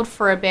on hold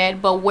for a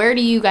bit, but where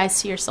do you guys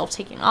see yourself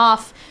taking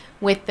off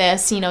with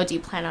this? Do you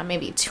plan on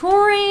maybe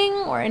touring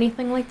or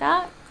anything like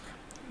that?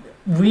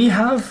 We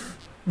have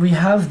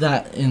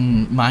that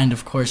in mind,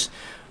 of course,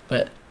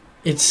 but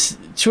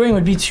touring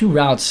would be 2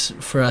 routes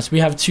for us.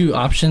 We have 2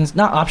 options.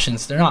 Not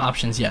options. They're not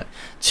options yet.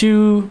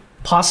 2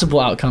 possible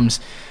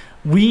outcomes.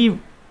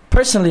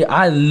 Personally,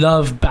 I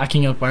love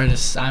backing up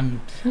artists. I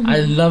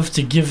love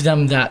to give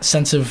them that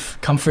sense of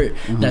comfort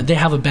that they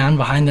have a band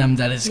behind them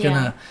that is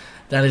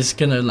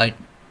gonna like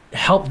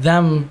help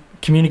them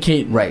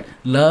communicate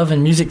love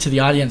and music to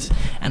the audience.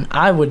 And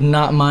I would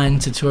not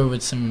mind to tour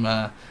with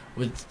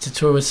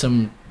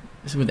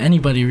with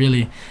anybody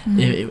really.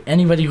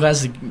 Anybody who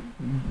has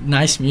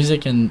nice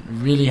music and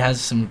really has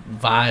some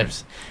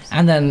vibes.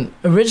 And then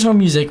original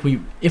music,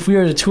 if we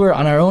were to tour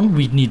on our own,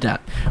 we'd need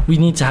that. We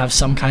need to have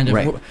some kind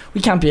of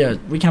we can't be a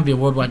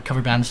worldwide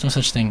cover band. There's no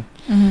such thing.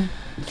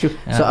 True.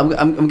 Yeah. So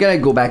I'm gonna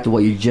go back to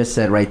what you just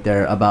said right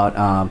there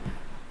about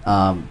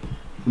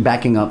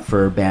backing up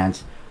for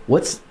bands.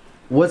 What's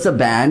a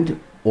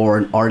band or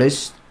an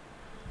artist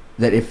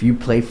that if you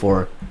play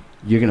for,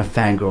 you're gonna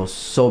fangirl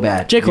so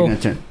bad? J. Cole.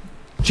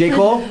 J.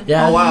 Cole?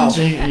 Yeah. Oh wow.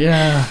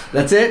 Yeah.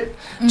 That's it.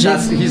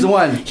 He's the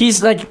one.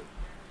 He's like,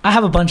 I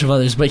have a bunch of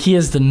others, but he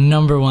is the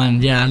number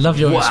one. Yeah, I love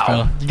yours,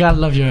 bro. You gotta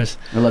love yours.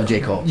 I love J.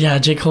 Cole. Yeah,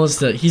 J. Cole's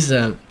he's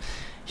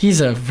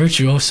a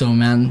virtuoso,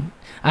 man.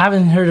 I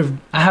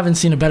haven't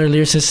seen a better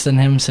lyricist than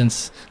him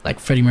since like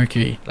Freddie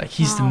Mercury. Like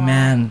he's the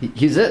man.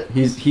 He's it.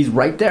 He's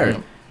right there.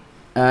 Yeah.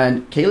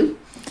 And Kaylee?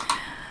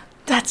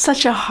 That's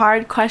such a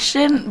hard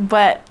question,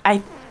 but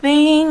I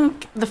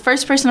think the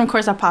first person, of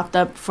course, that popped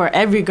up for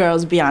every girl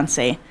is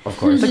Beyonce. Of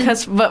course.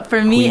 But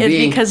for me, Queen it's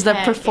Bee. because the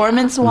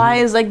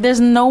performance-wise, like, there's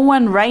no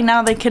one right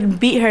now that could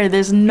beat her.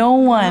 There's no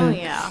one. Oh,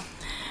 yeah.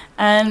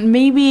 And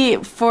maybe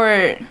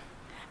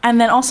and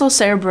then also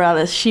Sarah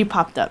Bareilles, she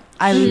popped up.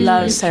 I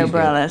love Sarah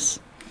Bareilles.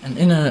 And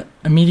in a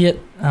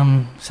immediate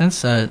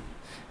sense,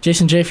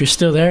 Jason J, if you're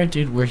still there,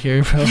 dude, we're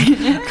here, bro.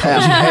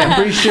 I'm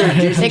pretty sure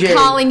Jason J. They're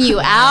calling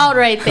you out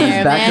right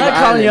there, back man. to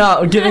Not calling you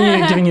out,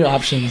 giving you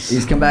options.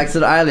 He's come back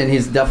to the island.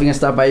 He's definitely gonna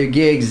stop by your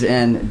gigs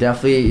and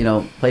definitely,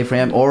 play for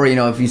him. Or,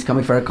 if he's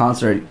coming for a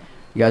concert,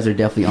 you guys are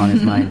definitely on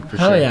his mind for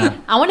sure. Oh yeah.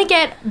 I want to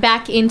get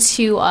back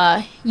into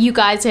you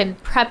guys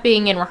and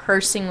prepping and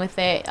rehearsing with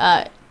it.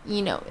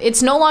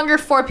 It's no longer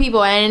 4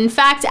 people, and in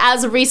fact,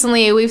 as of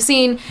recently, we've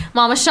seen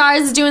Mama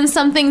Shar's doing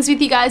some things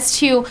with you guys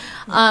too.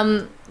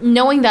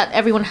 Knowing that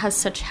everyone has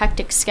such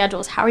hectic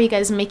schedules, how are you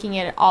guys making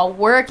it all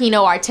work?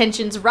 Our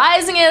tension's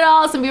rising at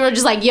all. Some people are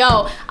just like,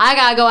 yo, I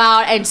gotta go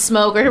out and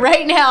smoke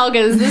right now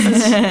because this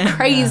is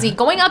crazy.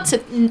 Going up to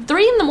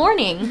 3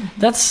 a.m.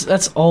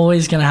 That's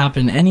always gonna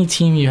happen. Any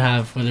team you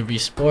have, whether it be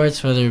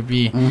sports, whether it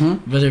be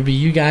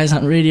you guys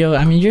on radio,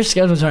 I mean, your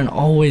schedules aren't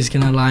always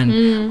gonna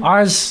align.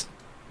 Ours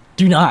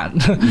do not.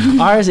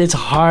 Ours, it's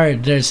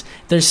hard. There's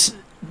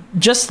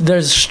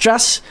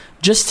stress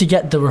just to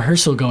get the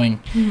rehearsal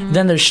going.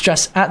 Then there's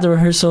stress at the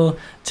rehearsal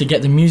to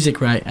get the music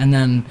right, and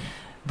then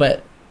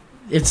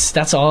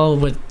that's all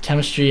with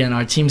chemistry, and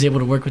our team's able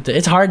to work with it.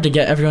 It's hard to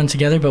get everyone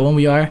together, but when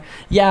we are,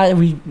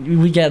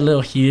 we get a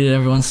little heated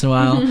every once in a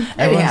while. It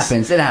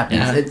happens.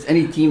 Yeah. It's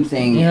any team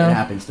thing. It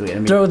happens to it. I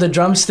mean, throw the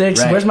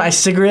drumsticks. Right. Where's my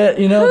cigarette?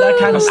 That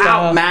kind of stuff.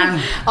 Out,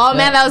 man. Oh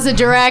man, that was a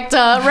direct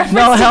reference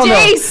No, to hell no.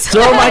 Jace.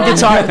 Throw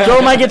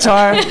my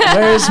guitar.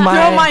 Where's my?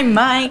 Throw my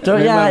mic.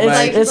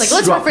 Let's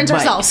Drop reference mic.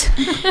 ourselves.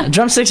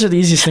 Drumsticks are the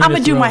easiest thing. I'm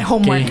gonna do throw. my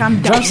homework. Okay.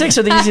 I'm done. Drumsticks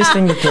are the easiest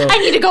thing to throw. I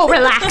need to go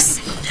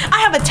relax. I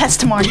have a test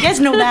tomorrow. You guys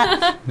know that.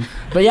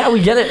 But yeah, we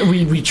get it.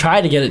 We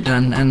try to get it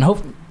done, and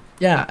hope.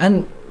 Yeah,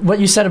 and what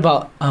you said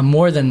about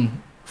more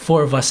than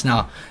 4 of us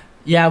now.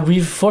 Yeah,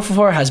 4 for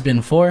 4 has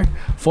been 4. 4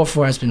 for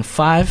 4 has been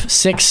 5,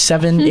 6,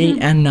 7,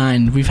 8, and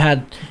 9. We've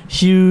had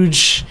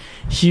huge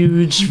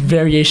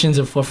variations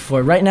of 4 for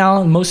 4. Right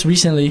now, most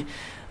recently,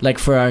 like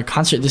for our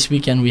concert this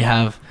weekend, we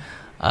have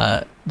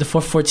the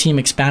 4 for 4 team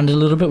expanded a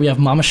little bit. We have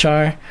Mama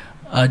Shar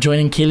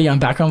joining Kaylee on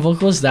background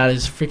vocals. That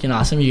is freaking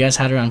awesome. You guys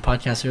had her on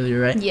podcast earlier,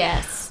 right?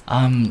 Yes.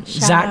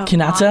 Zach out.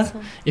 Kinata.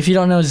 Awesome. If you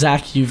don't know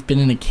Zach, you've been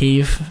in a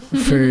cave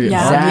for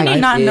Yeah, all Zach your did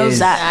life. not know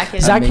Zach.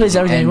 Zach plays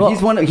everything. And Well,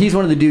 he's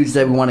one of the dudes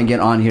that we want to get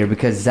on here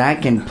because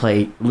Zach can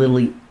play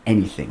literally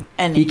anything.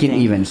 He can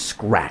even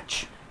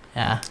scratch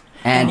Yeah.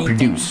 and Anything.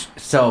 produce.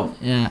 So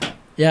Yeah.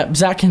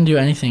 Zach can do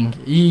anything.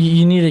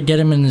 You need to get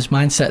him in his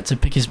mindset to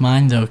pick his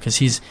mind though, because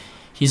he's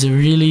He's a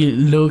really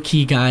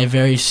low-key guy,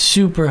 very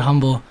super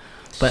humble.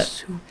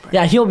 But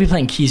yeah, he'll be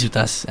playing keys with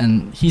us,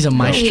 and he's a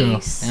maestro.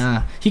 Nice.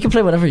 Yeah, he can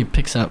play whatever he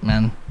picks up,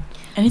 man.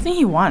 Anything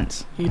he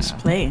wants, he just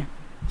play.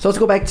 So let's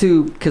go back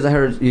to, because I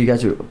heard you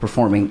guys are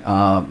performing,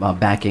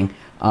 backing.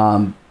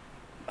 How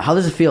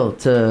does it feel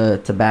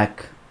to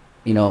back,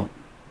 some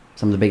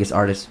of the biggest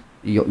artists?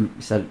 You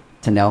said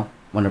Tanel,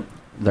 one of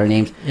their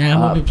names. Yeah,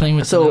 we'll be playing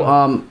with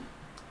So,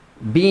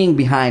 being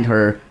behind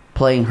her,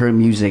 playing her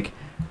music,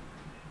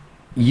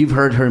 you've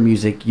heard her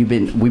music.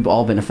 We've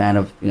all been a fan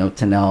of,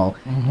 Tanel.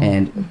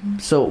 And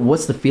so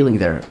what's the feeling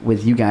there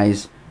with you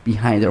guys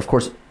behind her? Of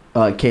course,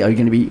 Kay, are you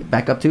going to be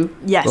back up too?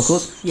 Yes.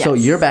 Vocals? Yes. So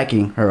you're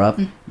backing her up.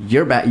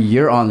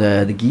 You're on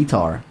the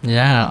guitar.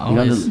 Yeah,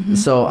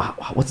 always. So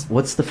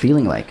what's the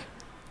feeling like?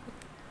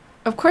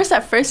 Of course,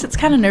 at first it's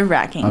kind of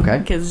nerve-wracking. Okay.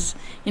 Because,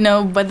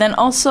 but then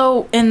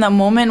also in the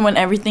moment when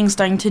everything's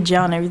starting to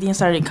gel and everything's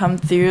starting to come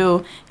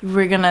through,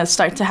 we're going to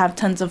start to have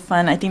tons of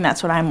fun. I think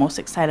that's what I'm most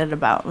excited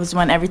about, was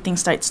when everything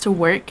starts to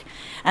work.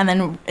 And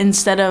then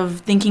instead of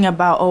thinking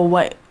about,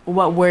 what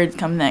word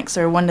come next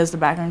or when does the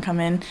background come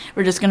in,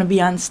 we're just going to be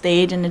on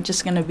stage and it's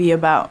just going to be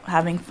about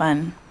having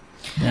fun.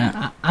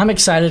 Yeah, I'm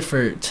excited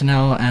for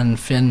Tanel and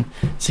Finn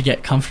to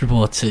get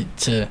comfortable,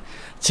 to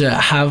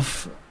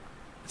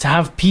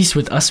have peace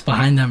with us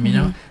behind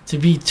them, to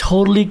be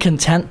totally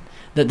content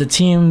that the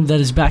team that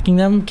is backing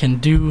them can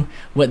do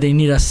what they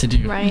need us to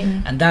do. Right.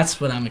 And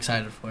that's what I'm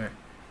excited for.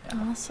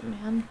 Awesome,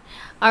 man.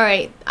 All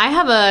right. I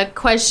have a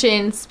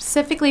question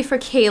specifically for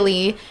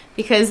Kaylee,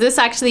 because this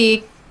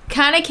actually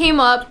kind of came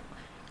up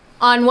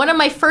on one of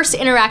my first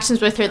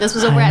interactions with her. This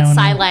was over at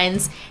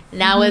Sidelines.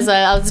 And I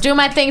was doing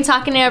my thing,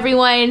 talking to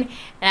everyone,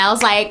 and I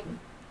was like,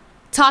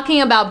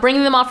 talking about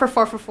bringing them off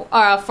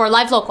for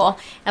live local.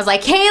 I was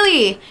like,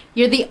 Kaylee,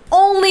 you're the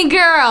only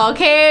girl,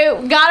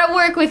 okay? Gotta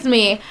work with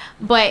me.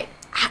 But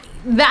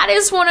that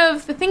is one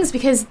of the things,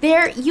 because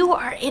you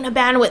are in a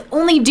band with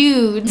only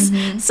dudes.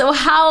 So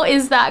how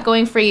is that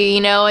going for you?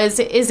 Is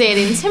it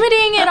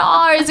intimidating at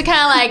all, or is it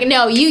kind of like,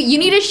 no, you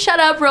need to shut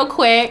up real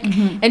quick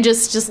and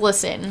just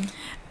listen?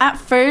 At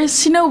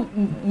first,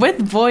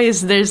 with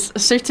boys, there's a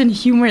certain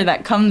humor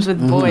that comes with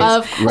boys.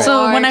 Of course.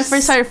 So when I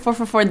first started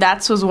 444,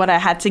 that was what I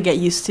had to get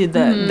used to,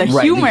 the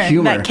Right,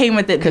 humor that came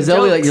with it. Because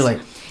they'll be like, you're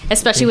like,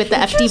 especially with the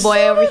FD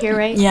boy over here,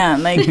 right? yeah,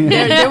 like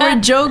there were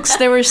jokes,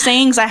 there were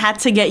sayings I had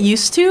to get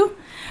used to,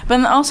 but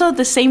then also at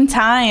the same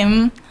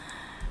time,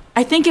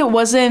 I think it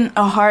wasn't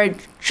a hard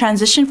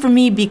transition for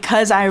me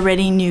because I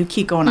already knew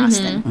Kiko and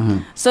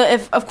Austin. So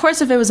if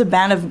it was a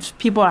band of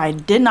people I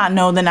did not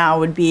know, then I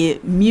would be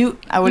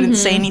mute. I wouldn't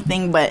say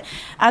anything. But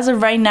as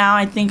of right now,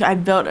 I think I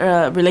built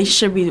a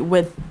relationship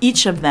with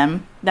each of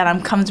them that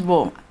I'm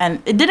comfortable.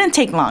 And it didn't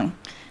take long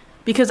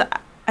because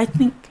I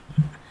think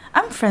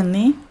I'm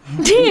friendly.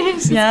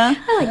 Yeah.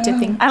 I like to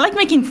think. I like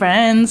making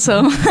friends,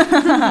 so.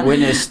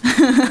 witnessed.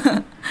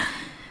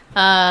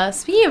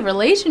 Speaking of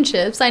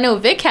relationships, I know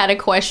Vic had a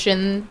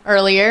question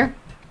earlier.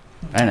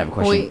 I didn't have a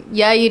question.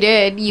 Yeah, you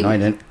did. No, I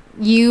didn't.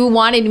 You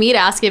wanted me to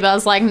ask it, but I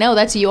was like, no,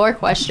 that's your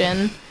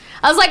question.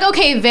 I was like,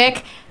 okay,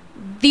 Vic,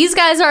 these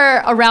guys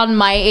are around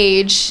my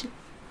age.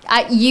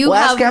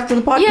 Ask after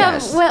the podcast.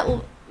 Yeah,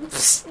 well,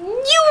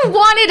 you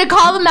wanted to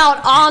call them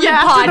out on the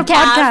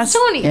podcast.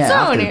 Tony,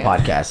 after the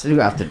podcast.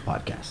 Do after the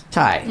podcast.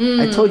 Ty,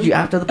 I told you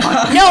after the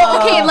podcast. No,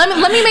 okay, let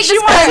me make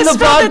this clear. the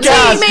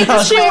podcast.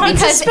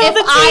 Because if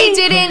I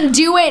didn't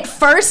do it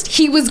first,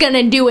 he was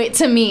gonna do it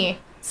to me.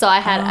 So I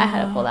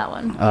had to pull that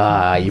one.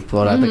 You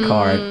pulled out the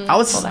card.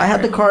 I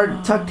had the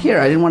card tucked here.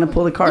 I didn't want to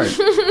pull the card.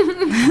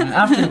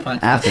 After the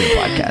podcast. After the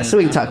podcast. So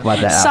we can talk about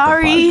that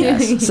Sorry.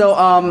 after the podcast.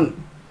 So,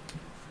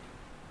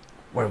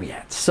 where are we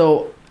at?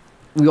 So,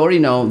 we already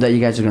know that you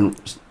guys are going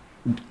to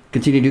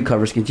continue to do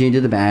covers, continue to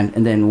do the band,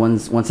 and then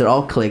once it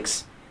all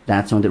clicks,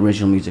 that's when the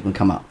original music will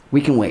come out.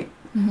 We can wait.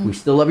 We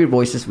still love your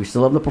voices. We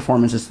still love the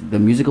performances. The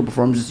musical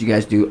performances you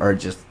guys do are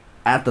just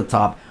at the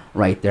top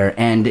right there.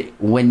 And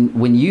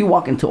when you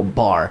walk into a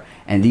bar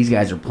and these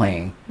guys are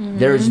playing,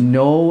 there is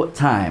no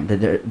time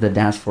that the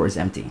dance floor is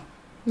empty.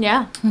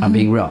 Yeah. I'm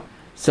being real.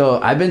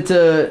 So I've been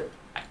to...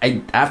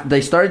 after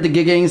they started the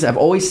giggings, I've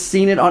always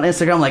seen it on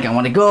Instagram. Like, I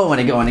want to go,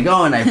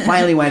 and I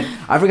finally went.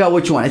 I forgot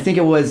which one. I think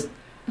it was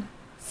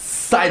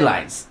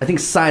Sidelines.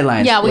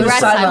 Yeah, we were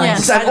at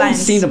Sidelines. I've always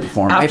seen them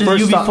perform. After the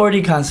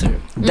UB40 concert.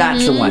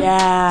 That's the one.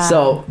 Yeah.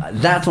 So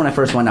that's when I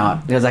first went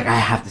out. I was like, I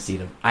have to see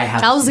them.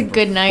 That was a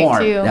good night,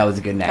 too. That was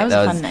a good night. That was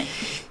a fun night.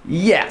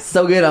 Yeah,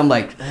 so good. I'm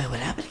like, what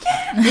happened again?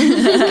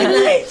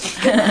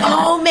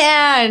 Oh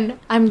man,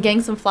 I'm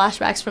getting some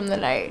flashbacks from the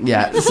night.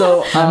 Yeah,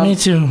 so Me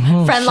too.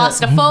 Oh, friend shit.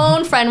 lost a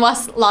phone. Friend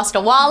lost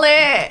a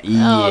wallet.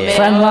 Yeah. Oh, man.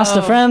 Friend lost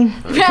a friend.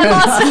 Friend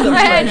lost a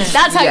friend.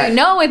 That's how you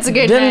know it's a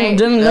good night.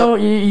 Didn't know.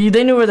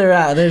 They knew where they're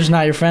at. They're just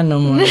not your friend no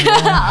more.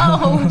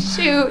 Oh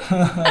shoot.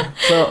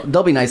 So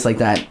they'll be nice like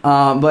that.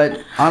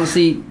 But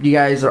honestly, you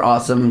guys are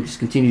awesome. Just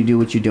continue to do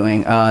what you're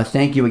doing.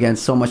 Thank you again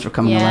so much for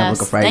coming on Live Yes.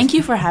 Local Fridays. Thank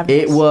you for having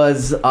us. It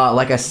was,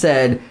 like I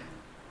said,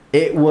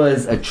 it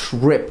was a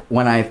trip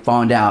when I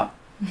found out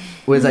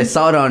was I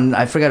saw it on,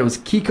 I forgot it was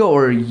Kiko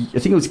or I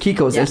think it was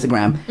Kiko's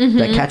Instagram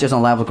that catches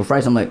on Live Local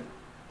Fridays. I'm like,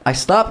 I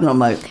stopped and I'm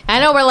like, I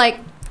know we're like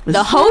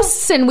the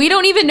hosts and we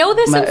don't even know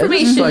this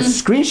information. So I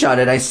screenshot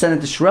it. I sent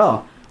it to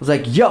Sherelle. I was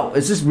like, yo,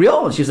 is this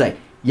real? And she's like,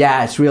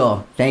 yeah, it's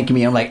real. Thank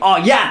me. I'm like, oh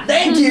yeah,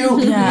 thank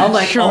you. Yeah, I'm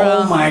like,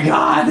 Sherelle. oh my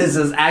God, this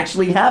is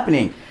actually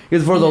happening.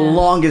 Because for the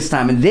longest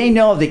time, and they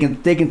know they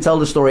can tell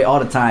the story all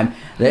the time.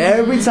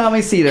 Every time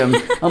I see them,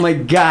 I'm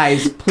like,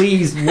 guys,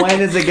 please, when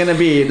is it gonna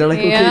be? They're like,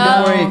 okay,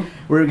 don't worry,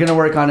 we're gonna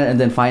work on it. And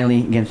then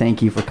finally, again,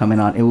 thank you for coming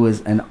on. It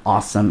was an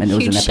awesome and it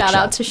was an huge epic shout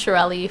out show. to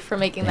Shirley for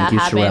making Thank that you,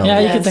 happen. Sherelle. Yeah,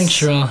 you Yes. can thank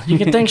Sherelle. You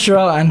can thank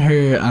Sherelle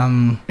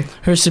and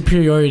her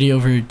superiority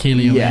over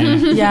Kaylee over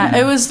here. Yeah,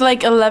 it was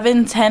like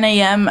 10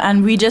 a.m.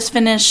 and we just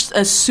finished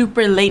a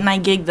super late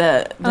night gig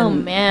the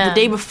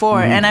day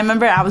before. And I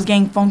remember I was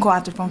getting phone call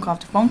after phone call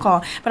after phone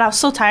call, but I was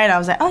so tired. I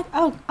was like,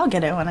 I'll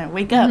get it when I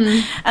wake up.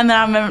 And then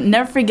I remember,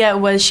 never forget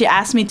was she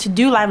asked me to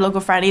do Live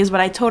Local Fridays, but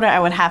I told her I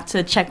would have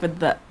to check with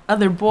the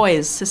other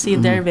boys to see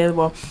if they're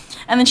available.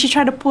 And then she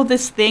tried to pull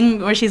this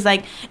thing where she's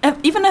like,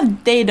 even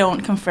if they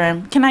don't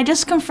confirm, can I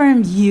just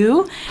confirm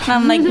you? And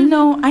I'm like,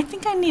 no, I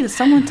think I need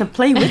someone to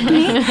play with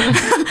me.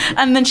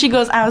 And then she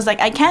goes, I was like,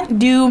 I can't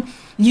do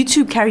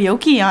YouTube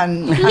karaoke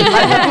on Live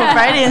Local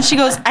Friday. And she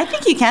goes, I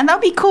think you can.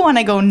 That'll be cool. And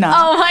I go, no.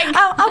 Oh my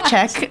God. I'll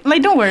check.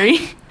 Like, don't worry.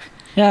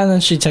 Yeah, and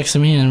then she texted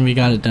me and we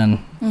got it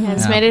done.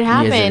 Just made it You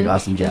guys did happen. an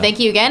awesome job. Thank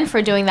you again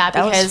for doing that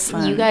That was because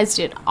fun. you guys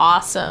did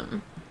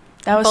awesome.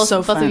 That was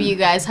so fun. Both of you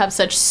guys have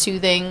such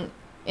soothing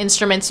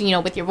instruments,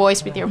 with your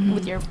voice, with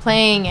your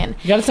playing, and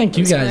You gotta thank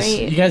you It was guys.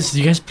 great.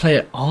 You guys play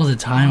it all the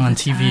time on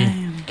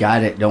TV.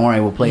 Got it. Don't worry,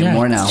 we'll play it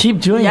more now.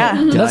 Keep doing Yeah.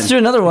 it. Let's do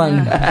another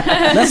one.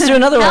 Let's do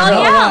another one. hell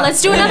Oh, yeah,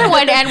 let's do another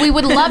one, and we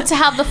would love to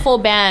have the full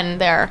band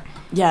there.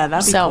 Yeah,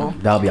 that'd be cool.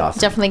 That'll be awesome.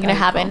 Definitely gonna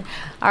happen.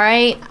 All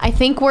right, I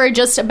think we're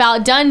just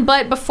about done.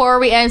 But before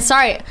we end,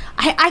 sorry,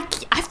 I've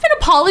been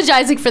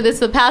apologizing for this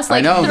the past I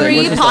know, three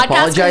was this podcasts.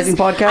 apologizing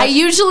 'Cause podcast? I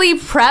usually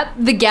prep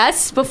the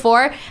guests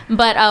before,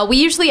 but we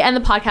usually end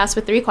the podcast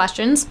with 3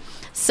 questions.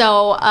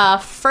 So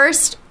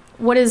first,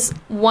 what is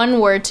one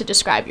word to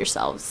describe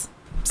yourselves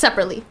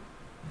separately?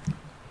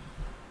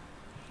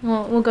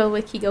 Well, we'll go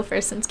with Kiko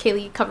first since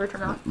Kaylee covered her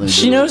mouth. Let me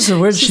She do it. knows the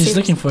word She she's says-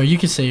 looking for. You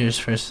can say yours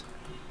first.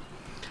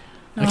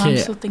 No, I'm Okay.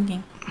 still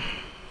thinking.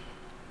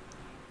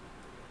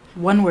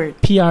 One word.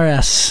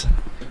 PRS.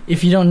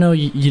 If you don't know,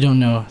 you don't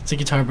know. It's a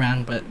guitar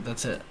brand, but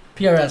that's it.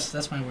 PRS.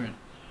 That's my word.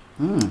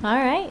 All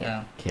right.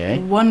 Yeah. Okay.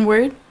 One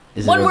word.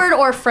 Is it One a- word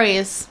or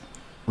phrase.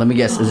 Let me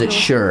guess. Is it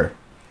Sure?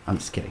 I'm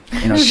just kidding.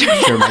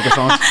 Sure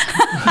microphones.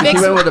 Vicks,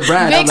 You went with the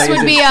brand. I'm Vicks like, would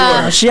is it be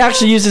Sure? She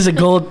actually uses a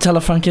gold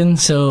Telefunken,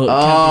 so. Oh,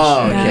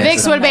 can't be sure. okay.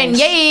 Vicks would have been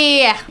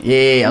yeah.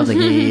 Yeah, I was like,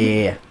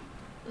 yeah.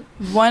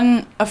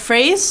 A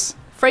phrase.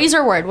 Phrase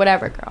or word,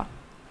 whatever, girl.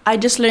 I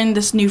just learned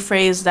this new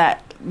phrase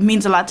that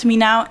means a lot to me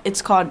now.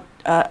 It's called,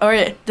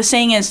 or the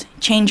saying is,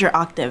 change your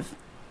octave.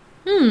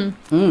 Mm.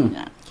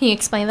 Can you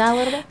explain that a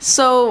little bit?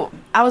 So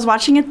I was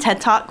watching a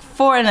TED Talk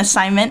for an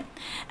assignment,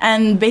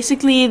 and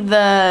basically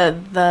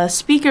the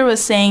speaker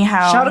was saying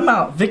how Shout him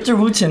out. Victor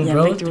Wooten, Yeah,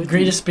 bro. Victor The Wooten.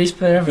 greatest bass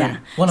player ever. Yeah.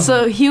 One of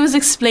So them. he was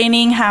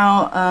explaining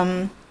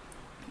how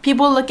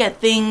people look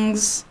at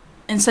things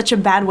in such a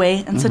bad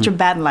way and such a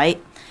bad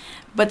light.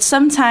 But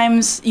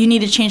sometimes you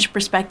need to change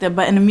perspective.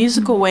 But in a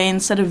musical way,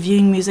 instead of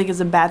viewing music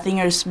as a bad thing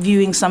or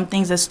viewing some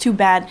things as too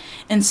bad,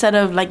 instead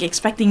of like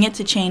expecting it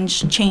to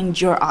change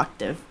your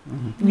octave.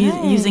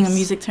 Using a Nice.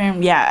 music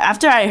term. Yeah.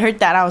 After I heard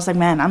that, I was like,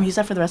 man, I'm use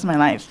that for the rest of my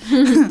life.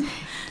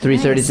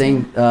 3:30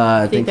 thing.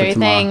 I think for 3:30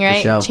 tomorrow. thing, the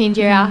right? show. Change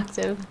your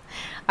octave.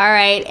 All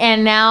right,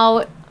 and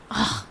now,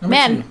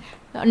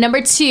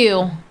 number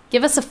 2.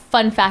 Give us a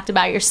fun fact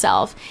about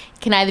yourself. It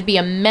can either be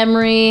a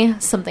memory,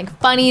 something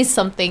funny,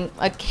 something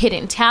like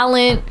hidden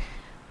talent.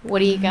 What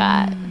do you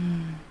got?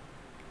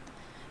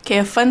 Okay,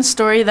 a fun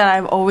story that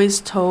I've always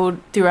told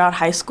throughout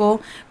high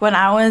school. When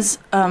I was,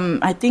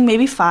 I think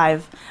maybe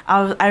 5,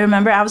 I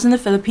remember I was in the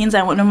Philippines.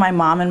 I went with my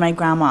mom and my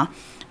grandma.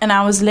 And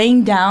I was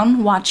laying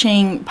down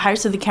watching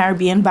Pirates of the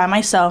Caribbean by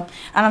myself.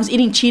 And I was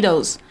eating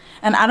Cheetos.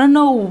 And I don't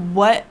know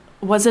what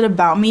was it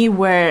about me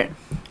where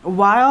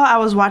while I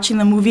was watching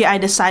the movie, I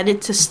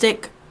decided to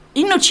stick...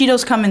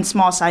 Cheetos come in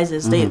small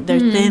sizes. They're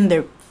thin,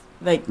 they're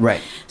like...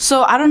 Right.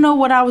 So I don't know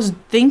what I was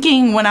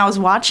thinking when I was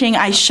watching.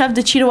 I shoved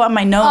the Cheeto up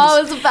my nose. Oh,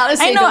 I was about to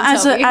say, I know,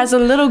 don't tell me. as a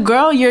little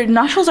girl, your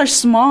nostrils are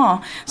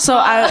small. So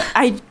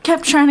I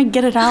kept trying to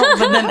get it out,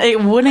 but then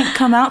it wouldn't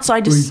come out. So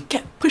I just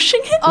kept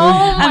pushing it. Oh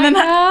my and then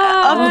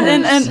God.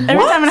 and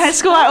every time in high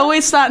school, I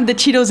always thought the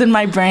Cheeto's in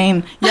my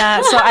brain. Yeah,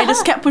 so I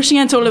just kept pushing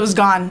it until it was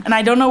gone, and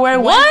I don't know where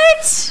it went.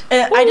 What?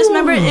 I just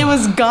remember it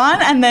was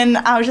gone, and then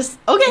I was just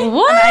okay.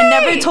 What? And I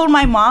never told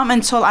my mom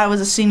until I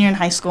was a senior in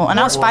high school, and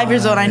I was 5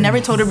 years old. I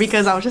never told her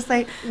because I was just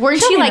like, Weren't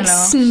she you don't like know.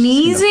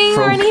 sneezing or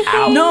Broke anything?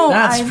 out. No,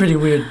 That's pretty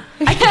weird.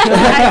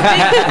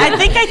 I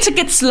think I took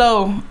it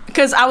slow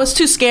because I was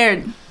too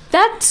scared.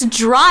 That's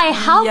dry.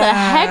 How the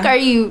Yeah. heck are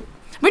you?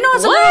 We know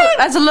What?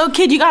 as a little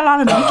kid, you got a lot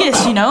of mucus,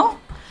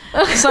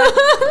 So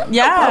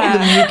yeah, The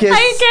mucus.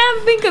 I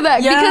can't think of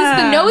that because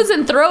the Yeah. nose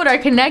and throat are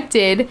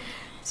connected.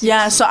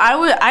 Yeah, so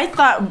I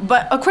thought,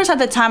 but of course at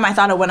the time I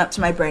thought it went up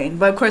to my brain.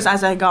 But of course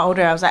as I got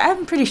older, I was like,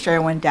 I'm pretty sure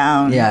it went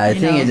down. Yeah, I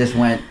think it just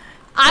went.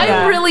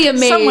 I'm really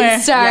amazed. Somewhere,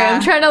 Sorry, yeah.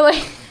 I'm trying to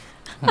like.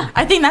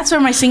 I think that's where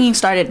my singing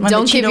started, when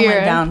Don't the give Cheeto your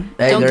went down.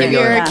 Hey, don't there give you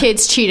go. your Yeah.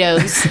 kids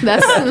Cheetos.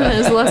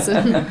 That's a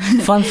lesson.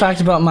 Fun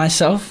fact about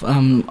myself: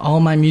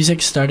 all my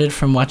music started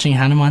from watching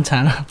Hannah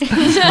Montana.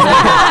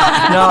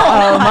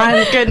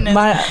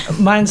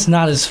 Mine's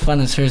not as fun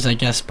as hers, I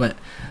guess. But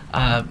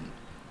I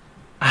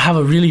have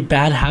a really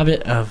bad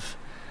habit of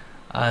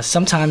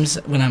sometimes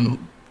when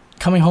I'm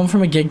coming home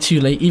from a gig too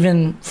late,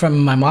 even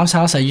from my mom's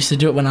house. I used to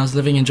do it when I was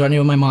living in Jordan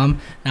with my mom.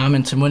 Now I'm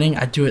in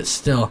Tamuning. I do it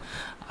still.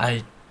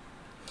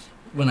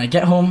 When I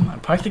get home, I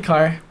park the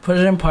car, put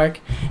it in park,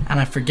 and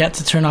I forget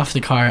to turn off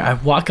the car. I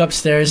walk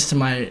upstairs to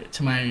my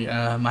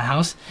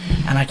house,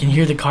 and I can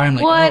hear the car. I'm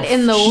like, What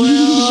in the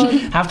world?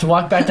 have to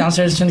walk back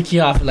downstairs, turn the key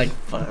off. Like,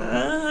 fuck,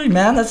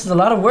 man, that's a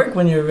lot of work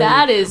when you're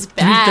That is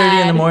bad.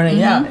 3:30 in the morning.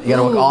 Yeah, You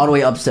gotta walk all the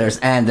way upstairs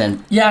and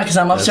then. yeah, because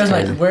I'm upstairs.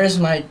 That's Like, crazy. where's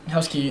my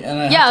house key? And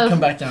I Yeah. have to come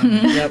back down.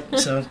 Yep.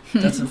 So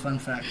that's a fun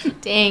fact.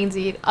 Dang,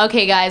 dude.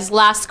 Okay, guys,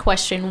 last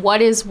question.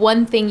 What is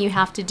one thing you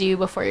have to do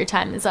before your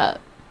time is up?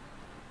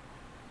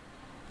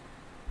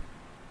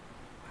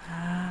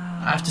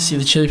 I have to see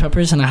the Chili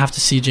Peppers, and I have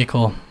to see J.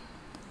 Cole.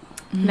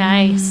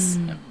 Nice.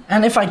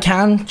 And if I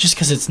can, just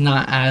because it's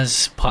not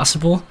as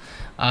possible,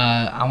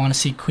 I want to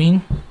see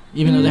Queen,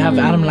 even though they have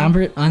Adam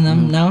Lambert on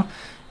them now.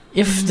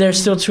 If they're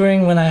still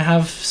touring when I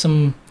have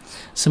some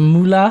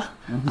moolah,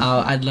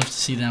 I'd love to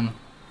see them.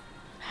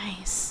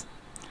 Nice.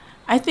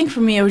 I think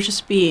for me it would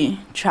just be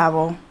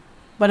travel.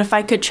 But if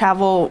I could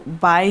travel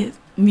by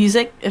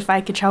music, if I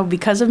could travel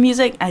because of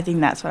music, I think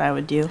that's what I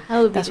would do. That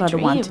would be That's the what I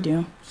want to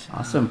dream. do.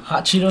 Awesome.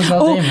 Hot Cheetos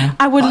all day, man.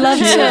 I would love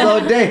All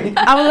to. day.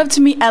 I would love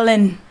to meet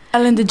Ellen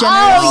DeGeneres.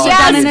 Oh, Sit yes,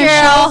 down in her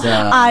girl. show.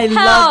 Yeah. I Hell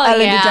love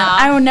Ellen yeah. DeGeneres.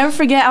 I will never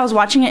forget. I was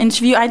watching an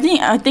interview. I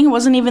think it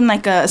wasn't even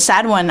like a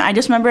sad one. I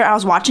just remember I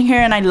was watching her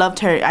and I loved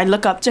her. I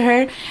look up to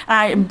her.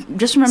 I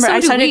just remember So I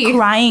do started we.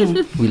 crying.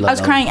 We love I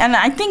was crying, and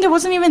I think it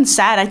wasn't even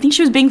sad. I think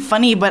she was being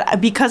funny, but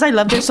because I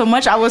loved her so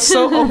much, I was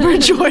so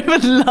overjoyed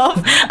with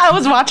love. I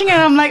was watching her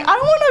and I'm like, I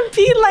want to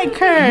be like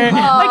her.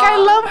 Like, I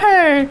love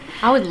her.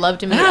 I would love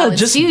to meet Yeah, Ellen.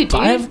 just Dude,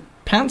 buy a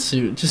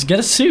pantsuit. Just get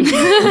a suit. Shoot,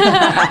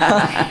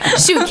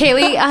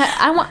 Kaylee,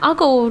 I'll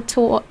go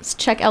to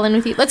check Ellen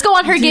with you. Let's go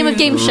on her Game of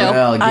Games show.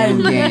 Real I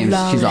game of games.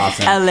 love She's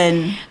awesome.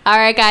 Ellen. All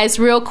right, guys,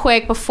 real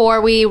quick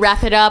before we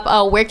wrap it up,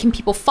 where can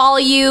people follow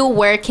you?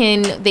 Where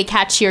can they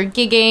catch your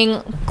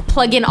gigging?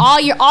 Plug in all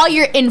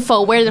your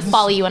info, where to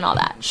follow you and all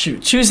that.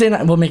 Shoot, Tuesday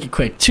night. We'll make it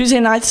quick. Tuesday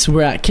nights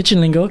we're at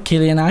Kitchen Lingo,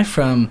 Kaylee and I,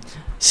 from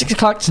 6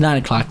 o'clock to 9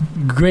 o'clock.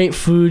 Great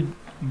food,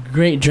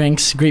 great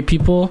drinks, great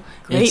people.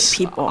 Great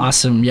people.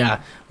 Awesome,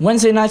 yeah.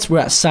 Wednesday nights we're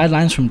at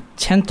Sidelines from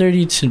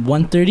 10:30 to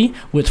 1:30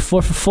 with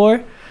 4 for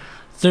 4.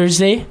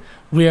 Thursday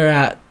we are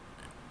at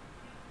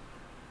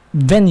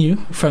Venue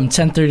from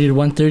 10:30 to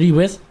 1:30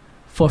 with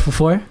 4 for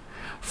 4.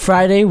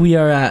 Friday we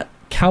are at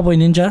Cowboy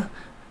Ninja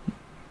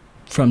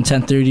from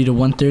 10:30 to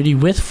 1:30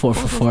 with 4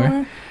 for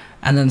 4.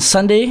 And then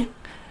Sunday,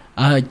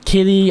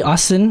 Kaylee,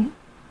 Austin,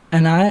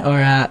 and I are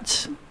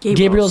at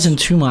Gabriel's in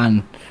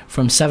Tuman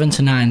from 7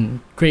 to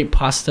 9. Great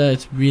pasta.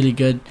 It's really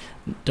good.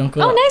 Don't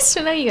go. Oh, nice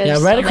to know you guys. Yeah,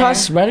 still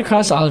right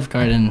across Olive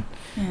Garden.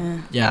 Yeah.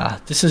 Yeah,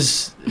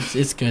 it's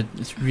good.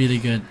 It's really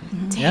good.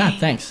 there. Yeah, Dang,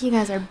 thanks. You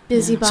guys are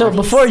busy bodies. So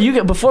before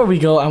we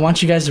go, I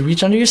want you guys to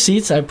reach under your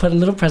seats. I put a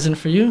little present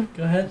for you.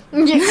 Go ahead.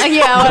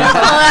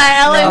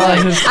 yeah,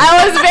 Ellen.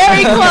 I was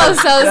very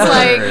close. I was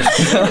like,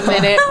 wait a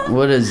minute.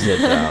 What is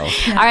it though?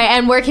 All right,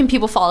 and where can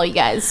people follow you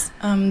guys?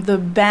 The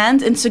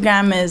band's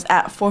Instagram is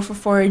at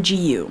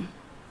 4for4GU.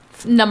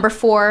 Number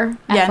 4.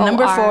 Yeah,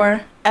 number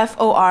FOR. 4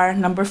 FOR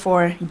number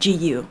 4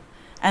 GU.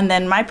 And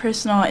then my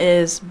personal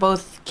is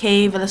both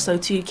K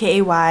Villasoto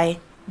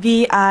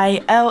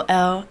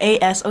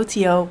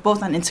KayVillasoto,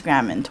 both on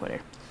Instagram and Twitter.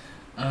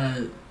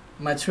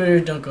 My Twitter,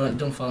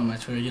 don't follow my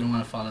Twitter. You don't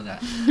want to follow that.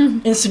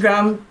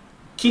 Instagram,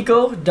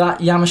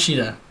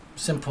 Kiko.Yamashita.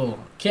 Simple.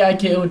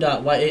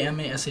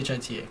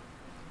 KIKO.YAMASHITA.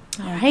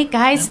 All right,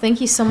 guys, thank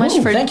you so much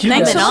Ooh, for thank you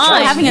Thanks coming so much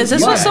on. for having us.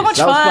 This was so much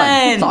That was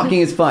fun. Talking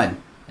is fun.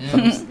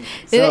 Yeah.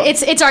 So-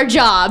 It's our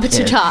job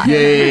to talk.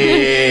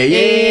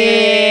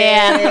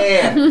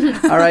 Yeah.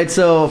 All right.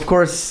 So, of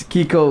course,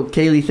 Kiko,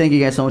 Kaylee, thank you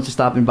guys so much for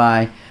stopping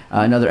by.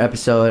 Another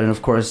episode, and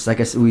of course, like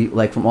I said, we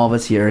from all of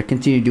us here,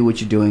 continue to do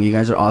what you're doing. You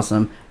guys are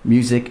awesome.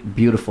 Music,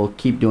 beautiful.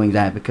 Keep doing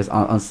that because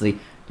honestly,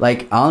 I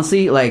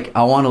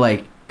want to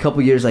a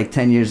couple years,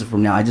 10 years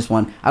from now, I don't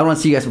want to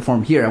see you guys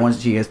perform here. I want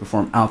to see you guys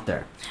perform out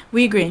there.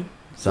 We agree.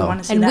 So, We want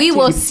to see And that we too.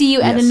 will see you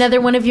at Yes. another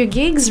one of your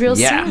gigs real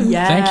Yeah. soon.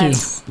 Yes. Thank you.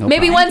 no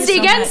Maybe problem. Wednesday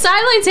Thank you so again. much.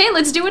 Silence. Hey,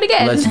 let's do it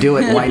again. Let's do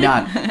it. Why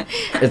not?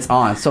 It's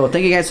on. So,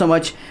 thank you guys so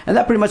much. And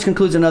that pretty much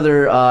concludes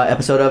another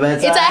episode of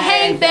It's It's a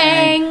hang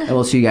thing. And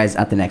we'll see you guys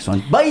at the next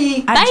one.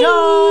 Bye.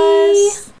 Adios.